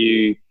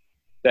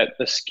that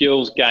the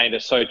skills gained are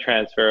so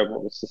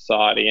transferable to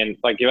society. And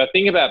like, if I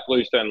think about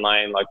Bluestone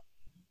Lane, like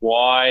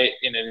why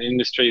in an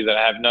industry that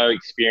I have no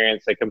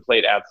experience, a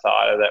complete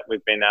outsider, that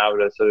we've been able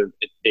to sort of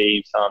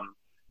achieve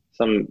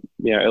some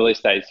early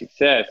stage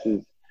success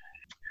is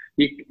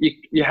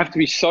you have to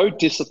be so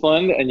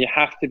disciplined and you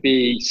have to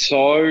be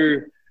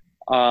so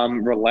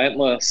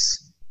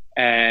relentless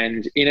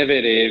and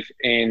innovative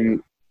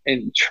in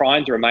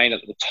trying to remain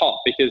at the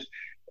top,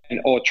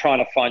 or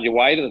trying to find your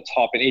way to the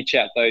top and eke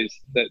out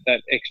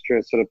that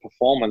extra sort of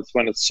performance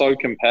when it's so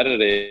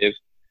competitive.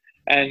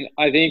 And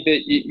I think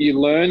that you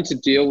learn to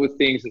deal with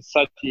things at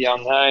such a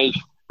young age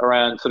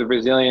around sort of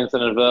resilience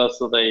and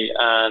adversity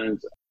and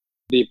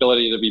the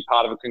ability to be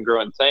part of a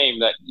congruent team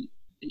that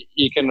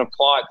you can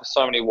apply it to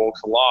so many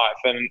walks of life.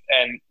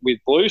 And with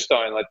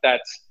Bluestone, like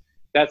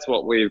that's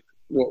what we've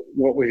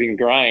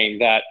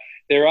ingrained, that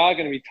there are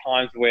going to be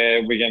times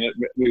where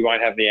we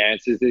won't have the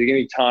answers. There's going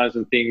to be times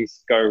when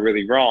things go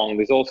really wrong.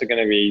 There's also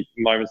going to be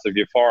moments of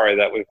euphoria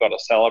that we've got to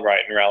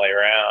celebrate and rally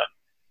around.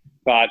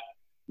 But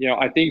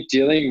I think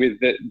dealing with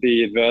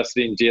the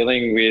adversity and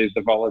dealing with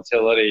the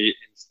volatility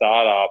in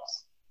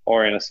startups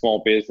or in a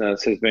small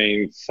business has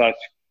been such,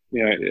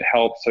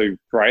 helped so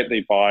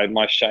greatly by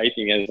my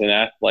shaping as an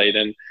athlete,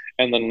 and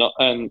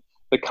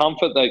the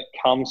comfort that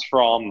comes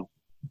from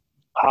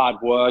hard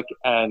work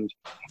and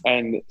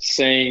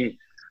seeing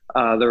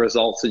the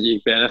results that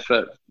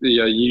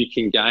you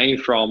can gain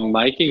from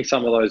making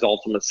some of those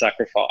ultimate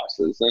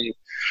sacrifices. And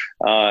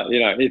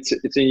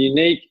it's a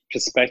unique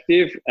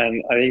perspective,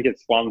 and I think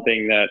it's one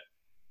thing that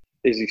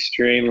is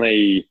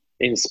extremely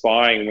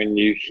inspiring when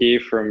you hear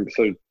from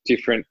sort of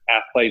different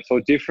athletes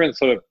or different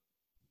sort of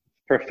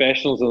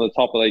professionals on the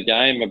top of the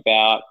game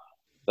about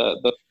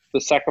the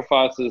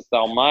sacrifices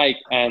they'll make,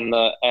 and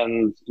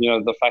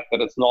the fact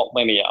that it's not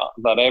linear,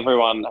 that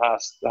everyone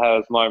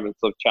has moments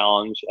of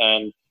challenge,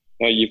 and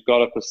you've got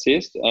to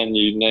persist, and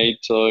you need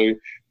to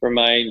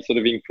remain sort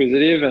of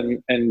inquisitive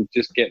and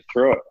just get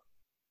through it.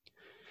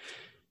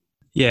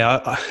 Yeah,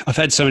 I've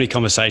had so many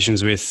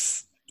conversations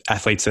with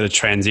athletes that are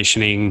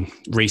transitioning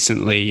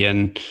recently,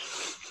 and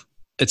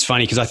it's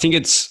funny because I think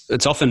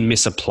it's often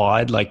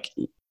misapplied. Like,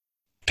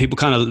 people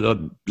kind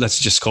of, let's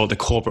just call it the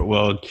corporate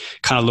world,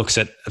 kind of looks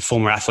at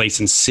former athletes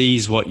and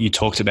sees what you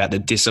talked about, the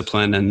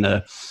discipline and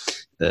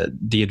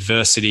the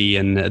adversity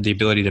and the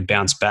ability to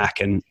bounce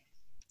back, and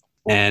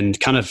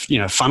kind of,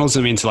 funnels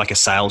them into like a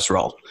sales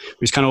role.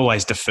 We just kind of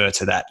always defer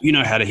to that. You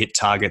know how to hit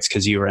targets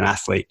because you were an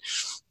athlete.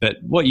 But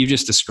what you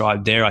just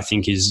described there, I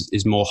think, is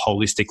more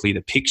holistically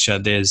the picture.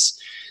 There's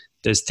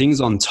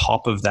things on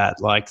top of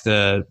that, like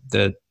the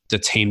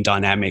team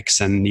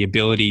dynamics and the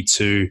ability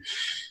to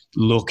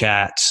look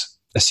at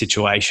a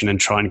situation and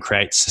try and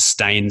create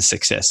sustained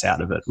success out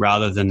of it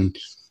rather than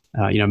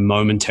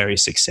momentary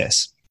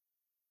success.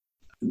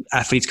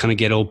 Athletes kind of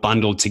get all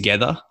bundled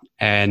together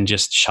and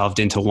just shoved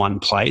into one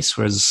place,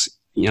 whereas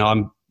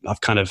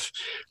I've kind of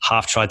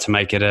half tried to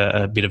make it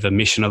a bit of a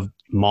mission of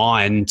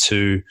mine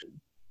to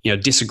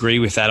disagree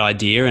with that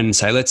idea and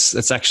say,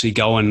 let's actually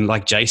go and,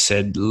 like Jay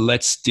said,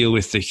 let's deal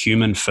with the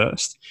human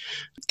first,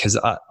 because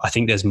I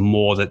think there's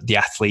more that the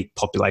athlete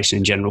population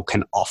in general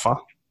can offer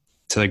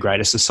to the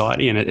greater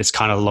society, and it's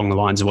kind of along the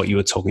lines of what you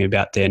were talking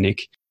about there,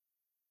 Nick.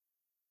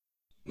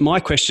 My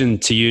question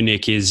to you,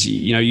 Nick, is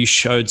you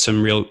showed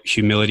some real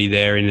humility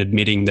there in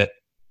admitting that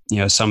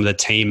some of the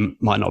team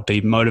might not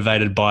be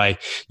motivated by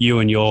you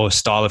and your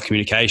style of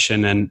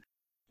communication,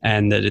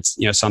 and that it's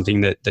something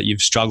that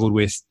you've struggled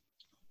with.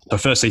 So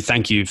firstly,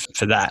 thank you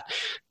for that.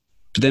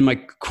 But then my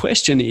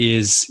question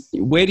is,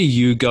 where do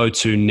you go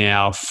to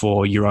now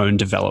for your own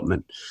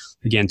development?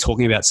 Again,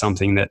 talking about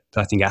something that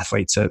I think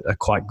athletes are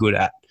quite good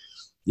at.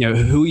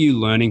 Who are you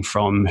learning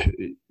from?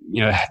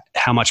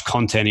 How much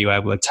content are you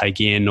able to take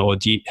in, or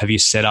have you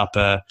set up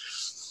a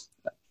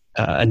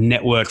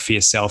network for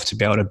yourself to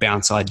be able to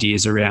bounce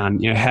ideas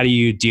around? How do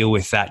you deal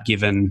with that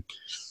given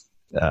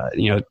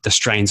the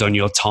strains on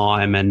your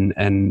time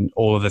and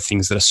all of the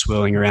things that are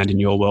swirling around in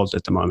your world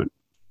at the moment?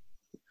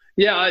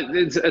 Yeah,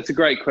 it's a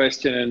great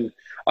question, and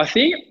I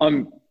think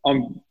I'm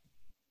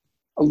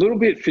a little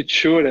bit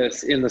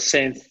fortuitous in the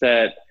sense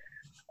that,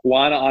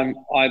 one,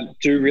 I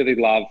do really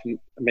love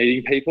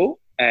meeting people,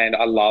 and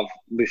I love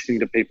listening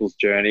to people's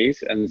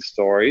journeys and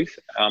stories.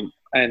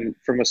 And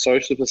from a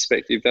social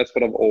perspective, that's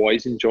what I've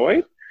always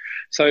enjoyed.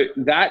 So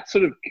that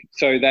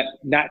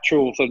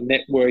natural sort of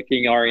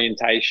networking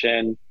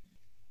orientation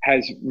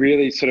has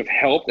really sort of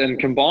helped, and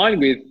combined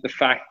with the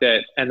fact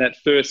that, and that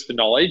thirst for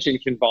knowledge, and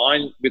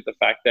combined with the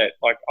fact that,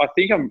 like, I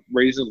think I'm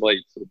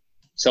reasonably sort of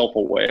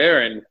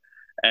self-aware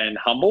and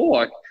humble.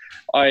 Like,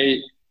 I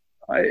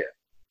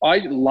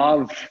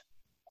love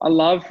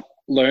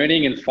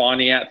learning and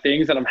finding out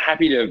things, and I'm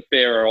happy to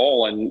bear it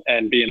all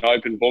and be an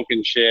open book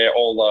and share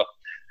all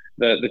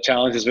the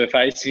challenges we're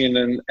facing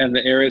and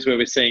the areas where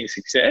we're seeing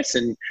success.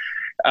 And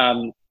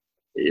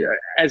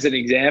as an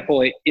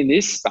example, in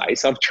this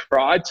space, I've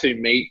tried to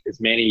meet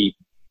as many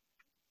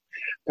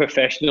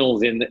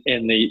professionals in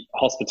the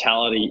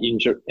hospitality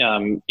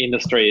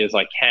industry as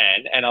I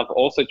can, and I've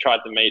also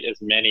tried to meet as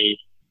many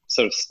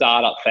sort of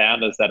startup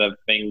founders that have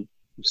been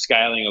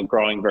scaling or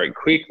growing very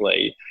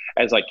quickly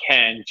as I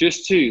can,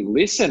 just to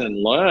listen and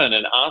learn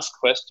and ask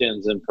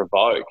questions and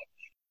provoke.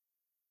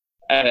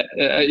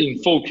 In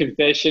full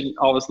confession,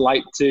 I was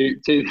late to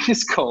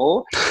this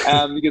call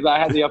because I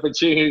had the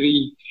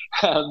opportunity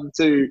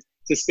to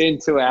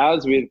spend 2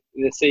 hours with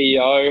the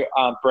CEO,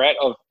 Brett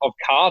of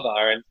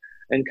Carver,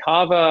 and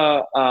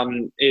Carver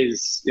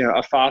is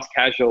a fast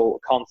casual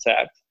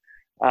concept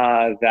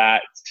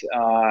that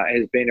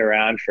has been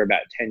around for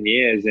about 10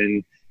 years,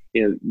 and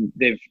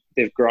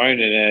they've grown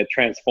in a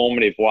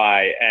transformative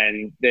way,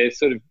 and they're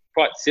sort of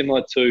quite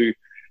similar to,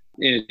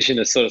 in addition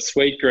to sort of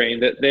Sweetgreen,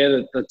 that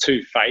they're the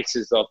two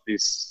faces of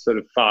this sort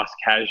of fast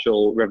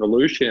casual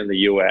revolution in the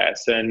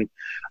US. And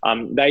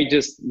they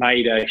just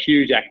made a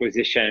huge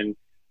acquisition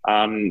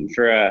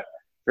for a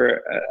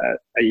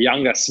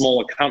younger,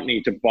 smaller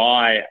company to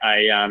buy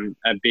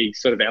a big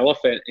sort of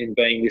elephant in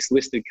being this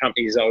listed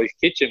company, Zoe's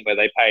Kitchen, where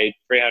they paid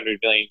 $300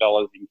 million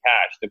in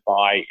cash to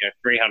buy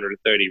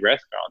 330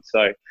 restaurants.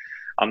 So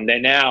they're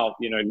now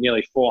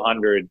nearly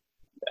 400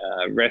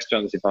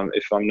 restaurants, if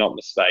I'm not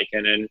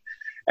mistaken,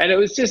 and it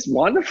was just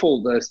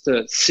wonderful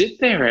to sit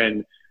there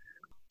and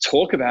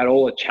talk about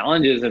all the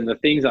challenges and the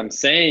things I'm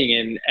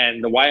seeing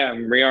and the way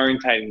I'm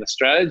reorientating the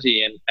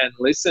strategy and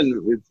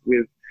listen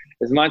with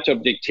as much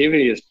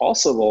objectivity as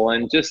possible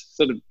and just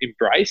sort of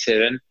embrace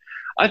it. And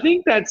I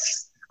think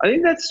that's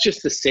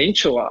just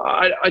essential.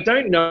 I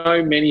don't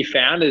know many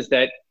founders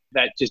that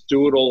just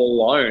do it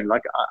all alone.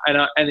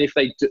 And if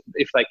they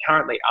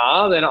currently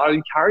are, then I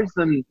encourage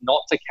them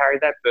not to carry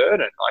that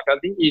burden. Like, I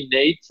think you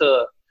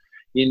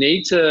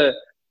need to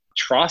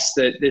trust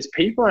that there's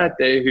people out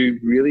there who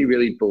really,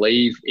 really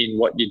believe in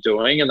what you're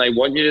doing, and they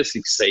want you to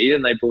succeed,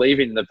 and they believe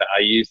in the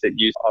values that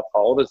you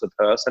uphold as a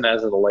person,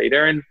 as a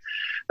leader, and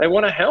they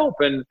want to help.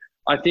 And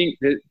I think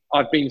that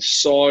I've been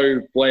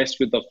so blessed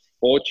with the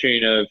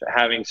fortune of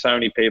having so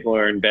many people who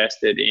are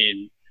invested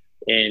in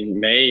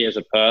me as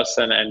a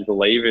person and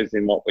believers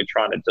in what we're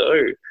trying to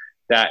do,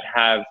 that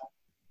have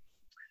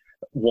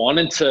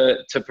wanted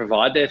to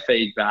provide their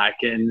feedback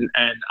and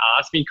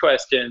ask me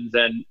questions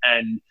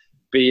and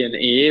be an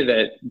ear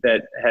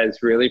that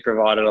has really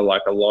provided a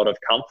lot of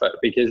comfort,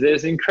 because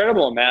there's an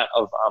incredible amount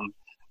of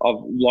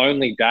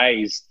lonely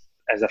days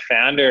as a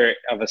founder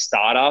of a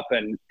startup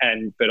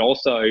but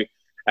also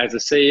as a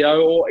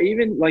CEO, or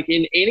even like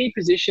in any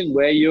position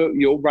where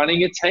you're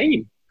running a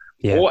team.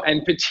 Yeah.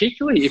 And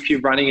particularly if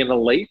you're running an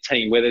elite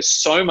team where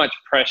there's so much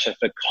pressure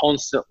to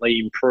constantly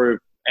improve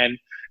and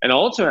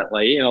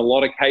ultimately, in a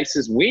lot of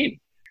cases, win.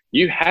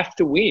 You have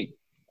to win.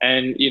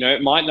 And,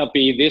 it might not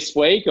be this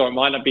week or it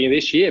might not be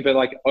this year, but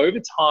like over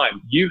time,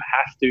 you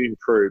have to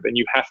improve and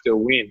you have to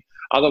win.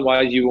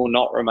 Otherwise, you will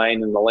not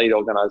remain in the lead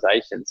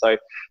organization. So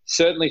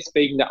certainly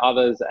speaking to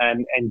others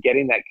and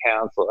getting that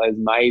counsel has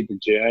made the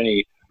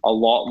journey a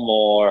lot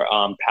more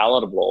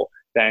palatable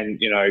than,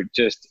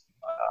 just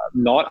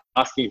not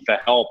asking for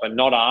help and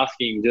not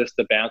asking just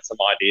to bounce some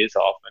ideas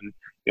off. And,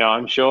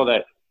 I'm sure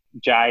that,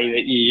 Jay,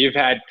 that you've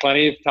had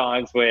plenty of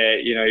times where,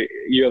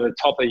 you're the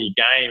top of your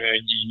game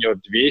in your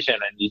division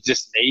and you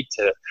just need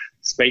to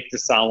speak to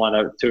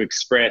someone to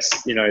express,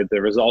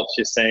 the results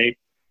you're seeing,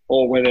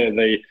 or whether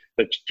the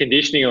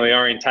conditioning or the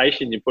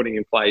orientation you're putting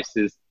in place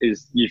is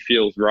you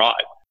feels right.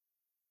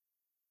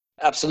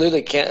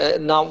 Absolutely.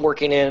 Not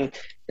working in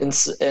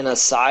a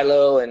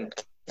silo and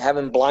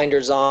having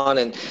blinders on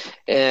and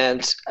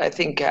I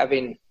think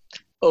having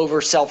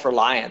over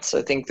self-reliance.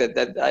 I think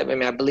that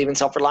I believe in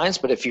self-reliance,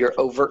 but if you're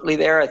overtly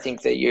there, I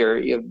think that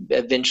you'll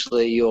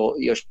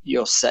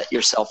set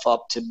yourself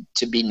up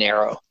to be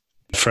narrow.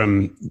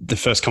 From the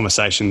first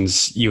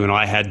conversations you and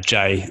I had,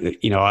 Jay,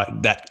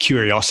 that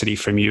curiosity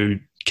from you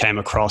came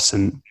across,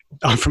 and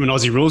I'm from an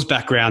Aussie Rules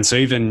background. So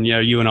even,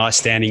 you and I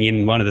standing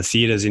in one of the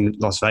theaters in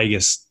Las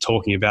Vegas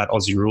talking about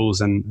Aussie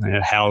Rules and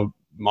how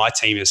my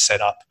team is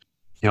set up,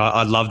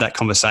 I love that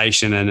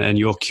conversation, and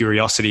your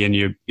curiosity and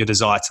your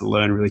desire to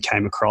learn really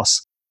came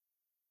across.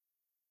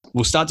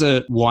 We'll start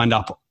to wind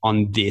up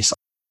on this.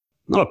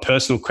 Not a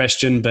personal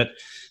question, but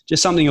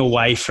just something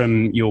away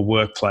from your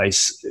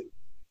workplace.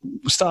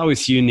 We'll start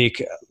with you,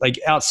 Nick. Like,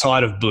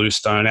 outside of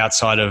Bluestone,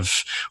 outside of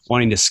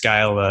wanting to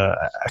scale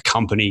a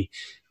company,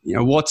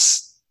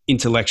 what's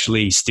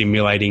intellectually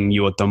stimulating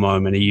you at the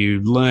moment? Are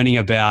you learning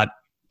about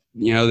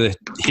the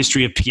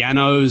history of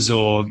pianos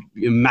or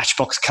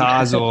Matchbox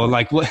cars, or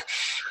like, what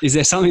is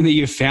there something that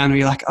you've found where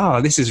you're like, oh,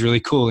 this is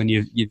really cool, and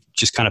you've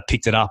just kind of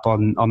picked it up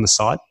on the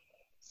side?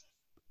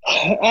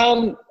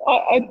 I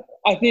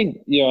think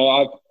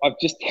I've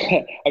just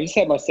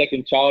had my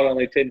second child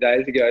only 10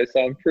 days ago,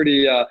 so I'm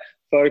pretty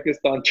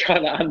focused on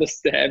trying to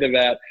understand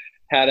about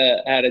how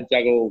to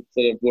juggle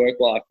sort of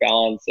work-life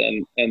balance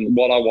and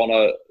what I want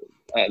to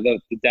the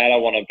dad I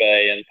want to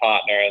be and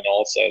partner, and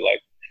also like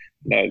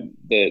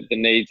the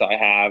needs I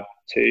have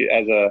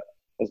to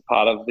as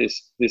part of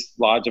this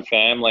larger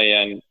family,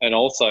 and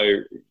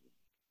also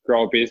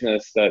grow a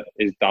business that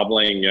is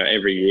doubling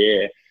every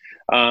year.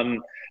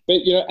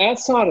 But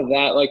outside of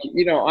that, like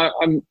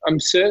I'm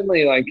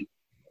certainly like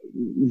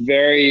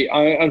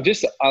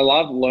I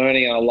love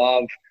learning. I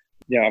love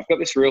I've got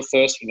this real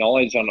thirst for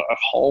knowledge on a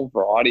whole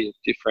variety of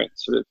different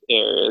sort of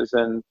areas,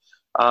 and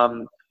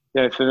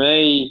for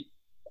me,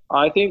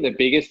 I think the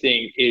biggest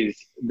thing is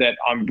that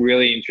I'm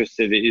really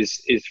interested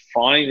is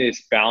finding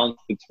this balance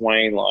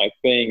between like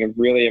being a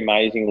really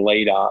amazing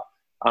leader,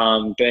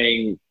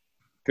 being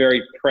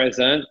very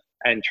present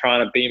and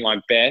trying to be my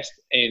best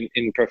in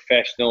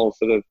professional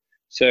sort of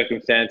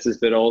circumstances,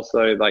 but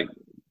also like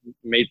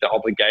meet the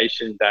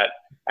obligations that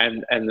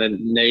and the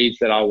needs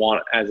that I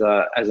want as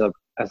a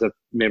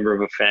member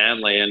of a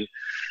family. And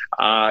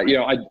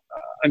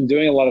I'm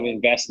doing a lot of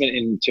investment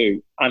into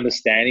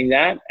understanding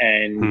that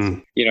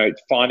and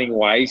finding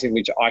ways in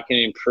which I can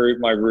improve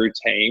my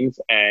routines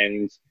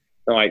and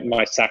like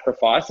my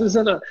sacrifices,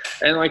 and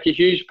like a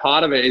huge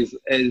part of it is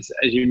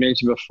as you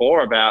mentioned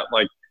before about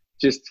like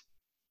just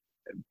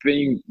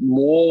being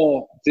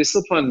more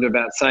disciplined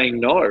about saying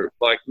no.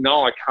 Like,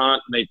 no, I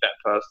can't meet that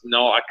person.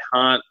 No, I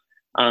can't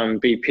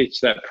be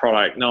pitched that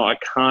product. No, I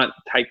can't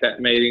take that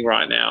meeting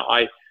right now.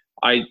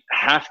 I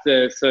have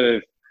to sort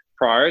of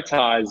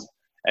prioritize,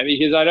 and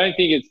because I don't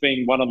think it's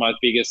been one of my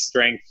biggest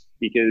strengths,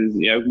 because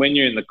when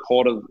you're in the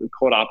caught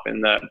up in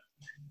the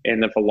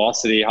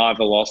high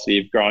velocity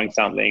of growing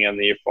something and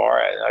the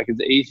euphoria, like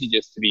it's easy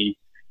just to be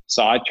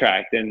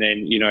sidetracked and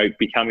then,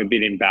 become a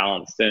bit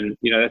imbalanced. And,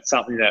 that's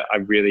something that I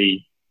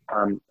really,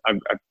 I'm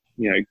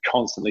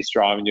constantly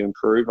striving to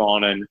improve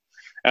on. And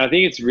I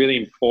think it's really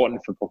important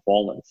for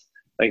performance.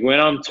 Like when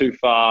I'm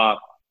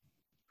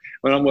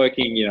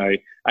working,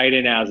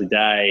 18 hours a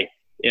day,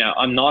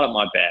 I'm not at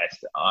my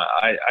best.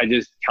 I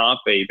just can't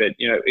be. But,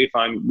 if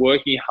I'm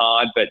working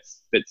hard, but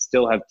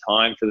still have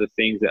time for the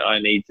things that I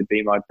need to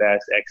be my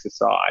best,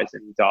 exercise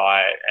and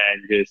diet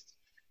and just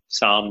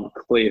some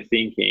clear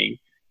thinking,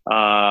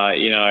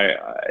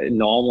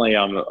 normally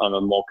I'm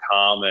a more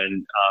calm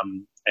and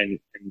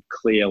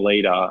clear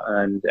leader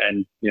and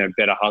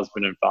better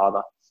husband and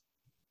father.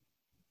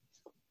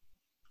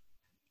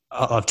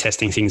 I love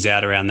testing things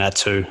out around that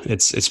too.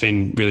 It's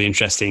been really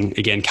interesting.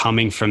 Again,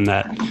 coming from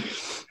that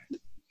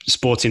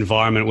sports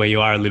environment where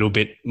you are a little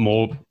bit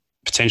more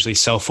potentially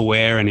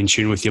self-aware and in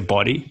tune with your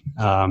body.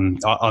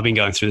 I've been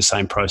going through the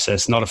same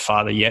process. Not a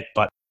father yet,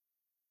 but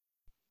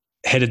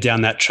headed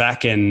down that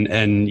track.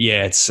 And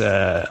yeah,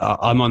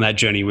 I'm on that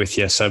journey with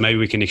you. So maybe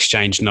we can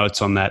exchange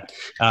notes on that.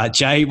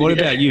 Jay, what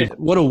about you?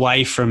 What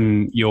away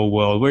from your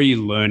world? Where are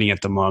you learning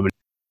at the moment?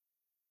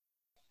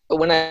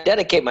 When I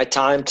dedicate my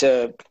time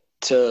to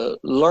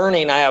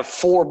learning, I have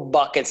 4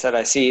 buckets that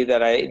I see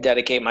that I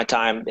dedicate my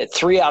time.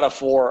 3 out of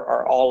 4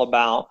 are all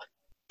about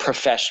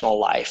professional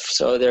life.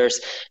 So there's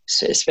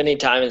spending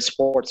time in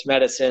sports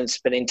medicine,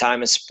 spending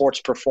time in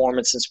sports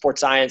performance and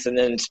sports science, and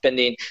then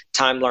spending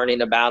time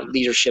learning about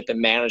leadership and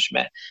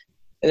management.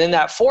 And then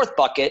that 4th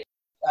bucket,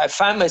 I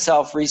find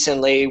myself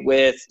recently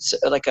with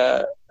like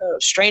a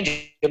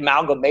strange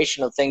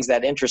amalgamation of things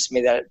that interest me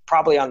that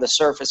probably on the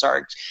surface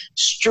are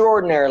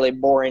extraordinarily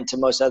boring to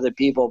most other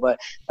people. But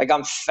like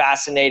I'm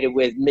fascinated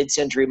with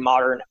mid-century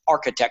modern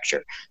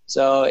architecture.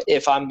 So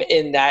if I'm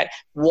in that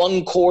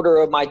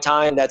 1/4 of my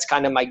time, that's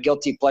kind of my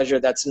guilty pleasure.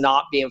 That's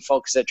not being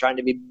focused at trying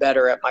to be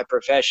better at my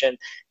profession.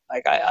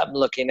 Like I'm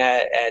looking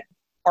at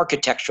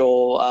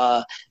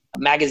architectural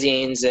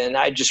magazines, and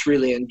I just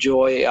really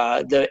enjoy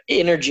the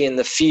energy and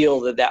the feel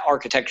that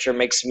architecture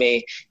makes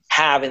me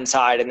have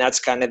inside. And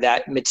that's kind of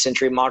that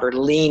mid-century modern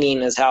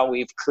leaning is how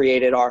we've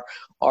created our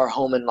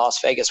home in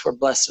Las Vegas. We're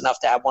blessed enough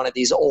to have one of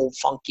these old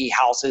funky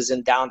houses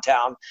in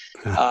downtown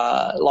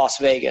Las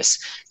Vegas.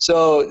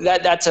 So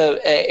that's a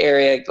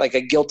area like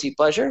a guilty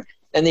pleasure.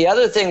 And the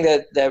other thing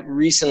that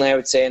recently I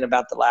would say in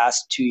about the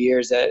last 2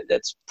 years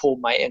that's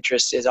pulled my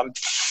interest is I'm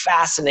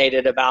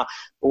fascinated about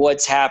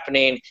what's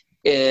happening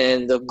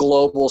in the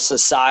global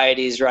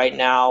societies right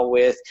now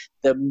with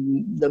the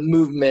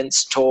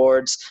movements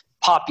towards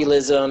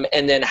populism,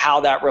 and then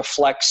how that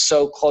reflects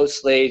so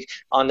closely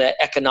on the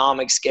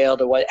economic scale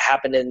to what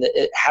happened in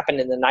the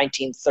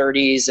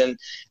 1930s. And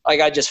like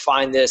I just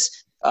find this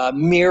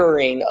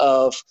mirroring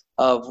of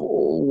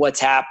what's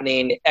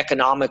happening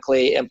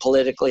economically and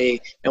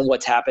politically and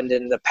what's happened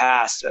in the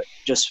past.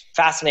 Just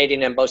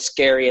fascinating and both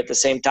scary at the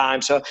same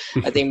time. So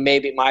I think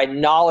maybe my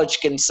knowledge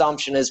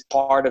consumption is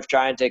part of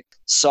trying to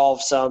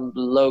solve some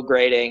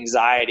low-grade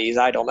anxieties.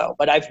 I don't know.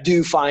 But I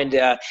do find,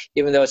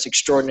 even though it's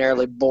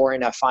extraordinarily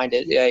boring, I find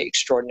it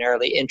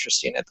extraordinarily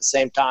interesting at the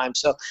same time.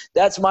 So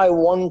that's my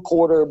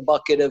 1/4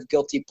 bucket of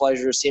guilty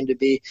pleasures seem to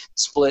be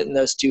split in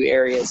those 2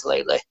 areas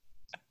lately.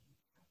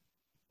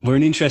 We're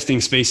an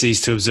interesting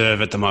species to observe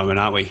at the moment,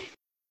 aren't we?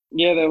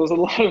 Yeah, there was a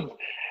lot of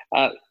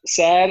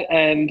sad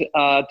and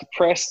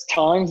depressed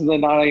times in the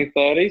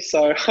 1930s.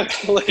 So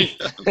hopefully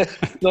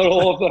not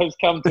all of those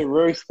come to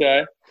roost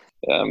there.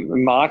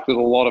 Marked with a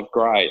lot of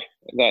grey,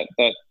 that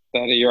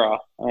era.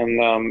 And,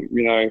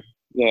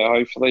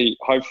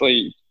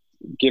 hopefully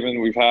given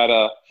we've had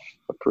a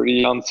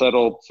pretty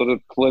unsettled sort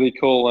of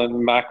political and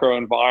macro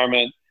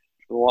environment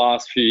for the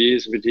last few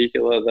years in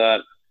particular,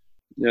 that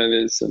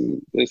there's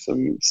some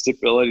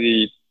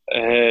stability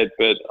ahead,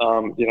 but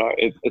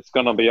it's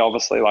going to be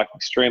obviously like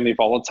extremely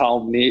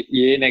volatile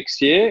year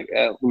next year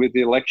with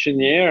the election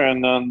year,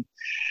 and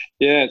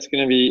it's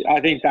going to be.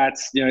 I think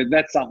that's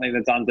something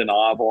that's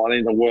undeniable. I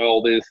think the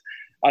world is.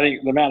 I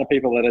think the amount of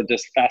people that are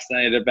just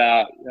fascinated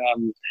about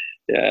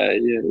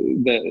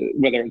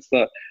whether it's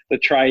the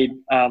trade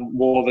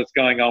war that's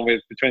going on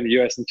between the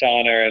US and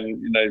China,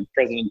 and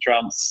President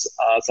Trump's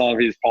some of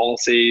his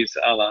policies,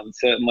 and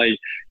certainly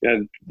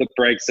the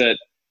Brexit,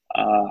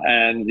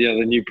 and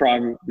the new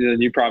prime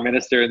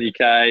minister in the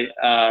UK,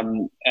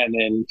 and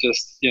then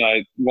just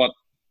what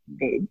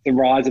the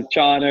rise of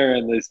China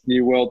and this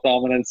new world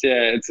dominance.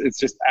 Yeah, it's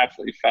just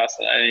absolutely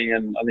fascinating,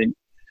 and I think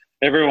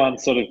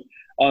everyone's sort of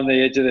on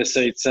the edge of their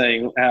seat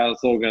seeing how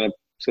it's all going to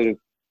sort of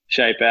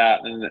shape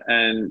out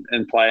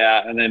and play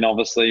out. And then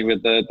obviously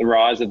with the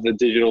rise of the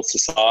digital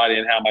society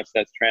and how much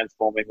that's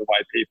transforming the way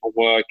people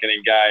work and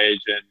engage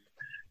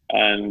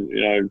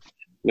and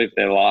live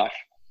their life.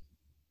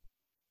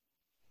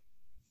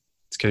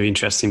 It's going to be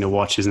interesting to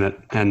watch, isn't it?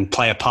 And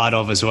play a part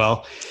of as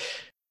well.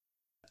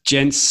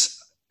 Gents,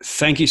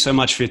 thank you so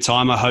much for your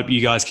time. I hope you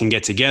guys can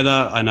get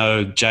together. I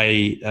know,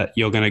 Jay,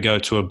 you're going to go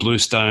to a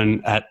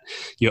Bluestone at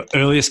your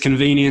earliest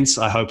convenience.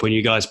 I hope when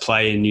you guys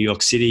play in New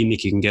York City,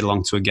 Nick, you can get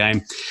along to a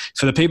game.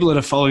 For the people that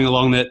are following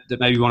along that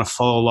maybe want to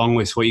follow along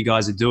with what you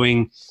guys are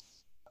doing,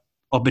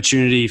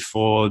 opportunity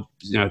for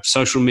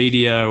social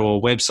media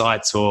or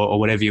websites or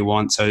whatever you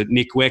want. So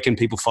Nick, where can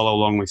people follow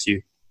along with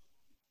you?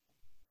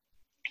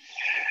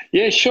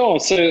 Yeah, sure.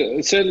 So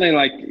certainly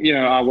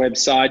our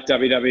website,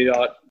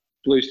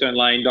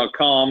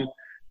 www.bluestonelane.com,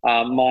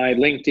 my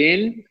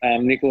LinkedIn,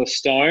 Nicholas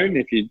Stone.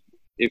 If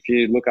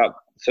you look up,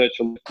 search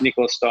for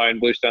Nicholas Stone,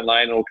 Bluestone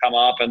Lane, it'll come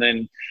up. And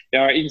then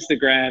our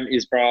Instagram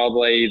is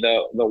probably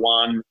the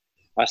one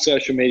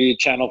social media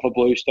channel for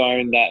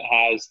Bluestone that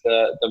has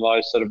the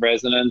most sort of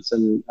resonance.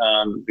 And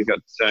we've got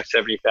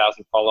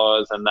 70,000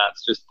 followers, and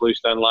that's just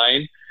Bluestone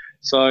Lane.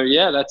 So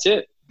yeah, that's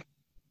it.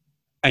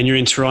 And you're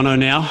in Toronto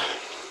now?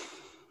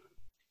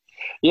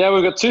 Yeah,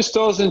 we've got 2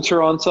 stores in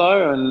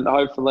Toronto, and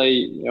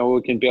hopefully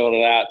we can build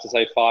it out to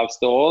say 5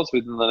 stores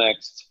within the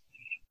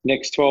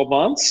next 12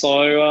 months.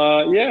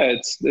 So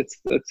it's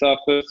our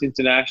first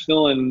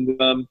international,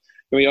 and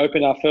we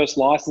opened our first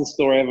licensed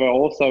store ever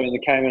also in the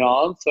Cayman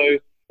Islands. So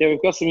yeah,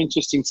 we've got some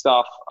interesting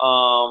stuff.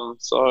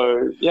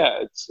 So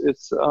yeah,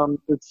 it's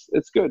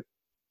good.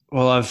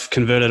 Well, I've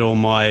converted all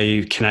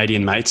my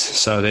Canadian mates,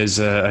 so there's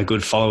a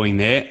good following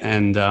there,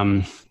 and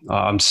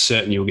I'm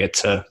certain you'll get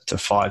to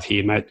 5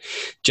 here, mate.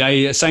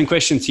 Jay, same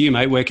question to you,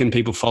 mate. Where can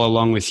people follow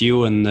along with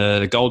you and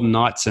the Golden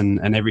Knights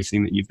and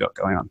everything that you've got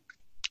going on?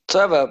 So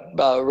I have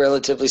a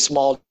relatively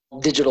small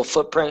digital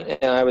footprint,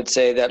 and I would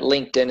say that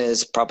LinkedIn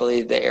is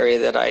probably the area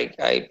that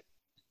I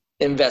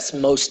invest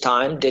most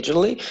time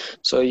digitally.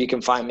 So you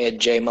can find me at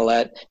Jay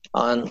Millett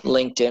on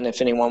LinkedIn if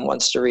anyone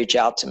wants to reach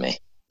out to me.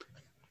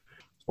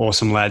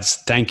 Awesome, lads.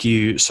 Thank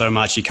you so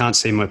much. You can't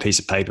see my piece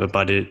of paper,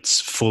 but it's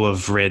full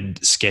of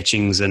red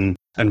sketchings and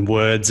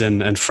words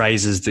and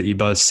phrases that you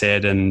both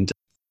said. And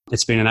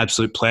it's been an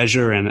absolute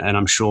pleasure. And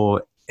I'm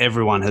sure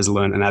everyone has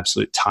learned an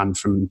absolute ton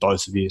from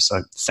both of you.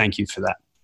 So thank you for that.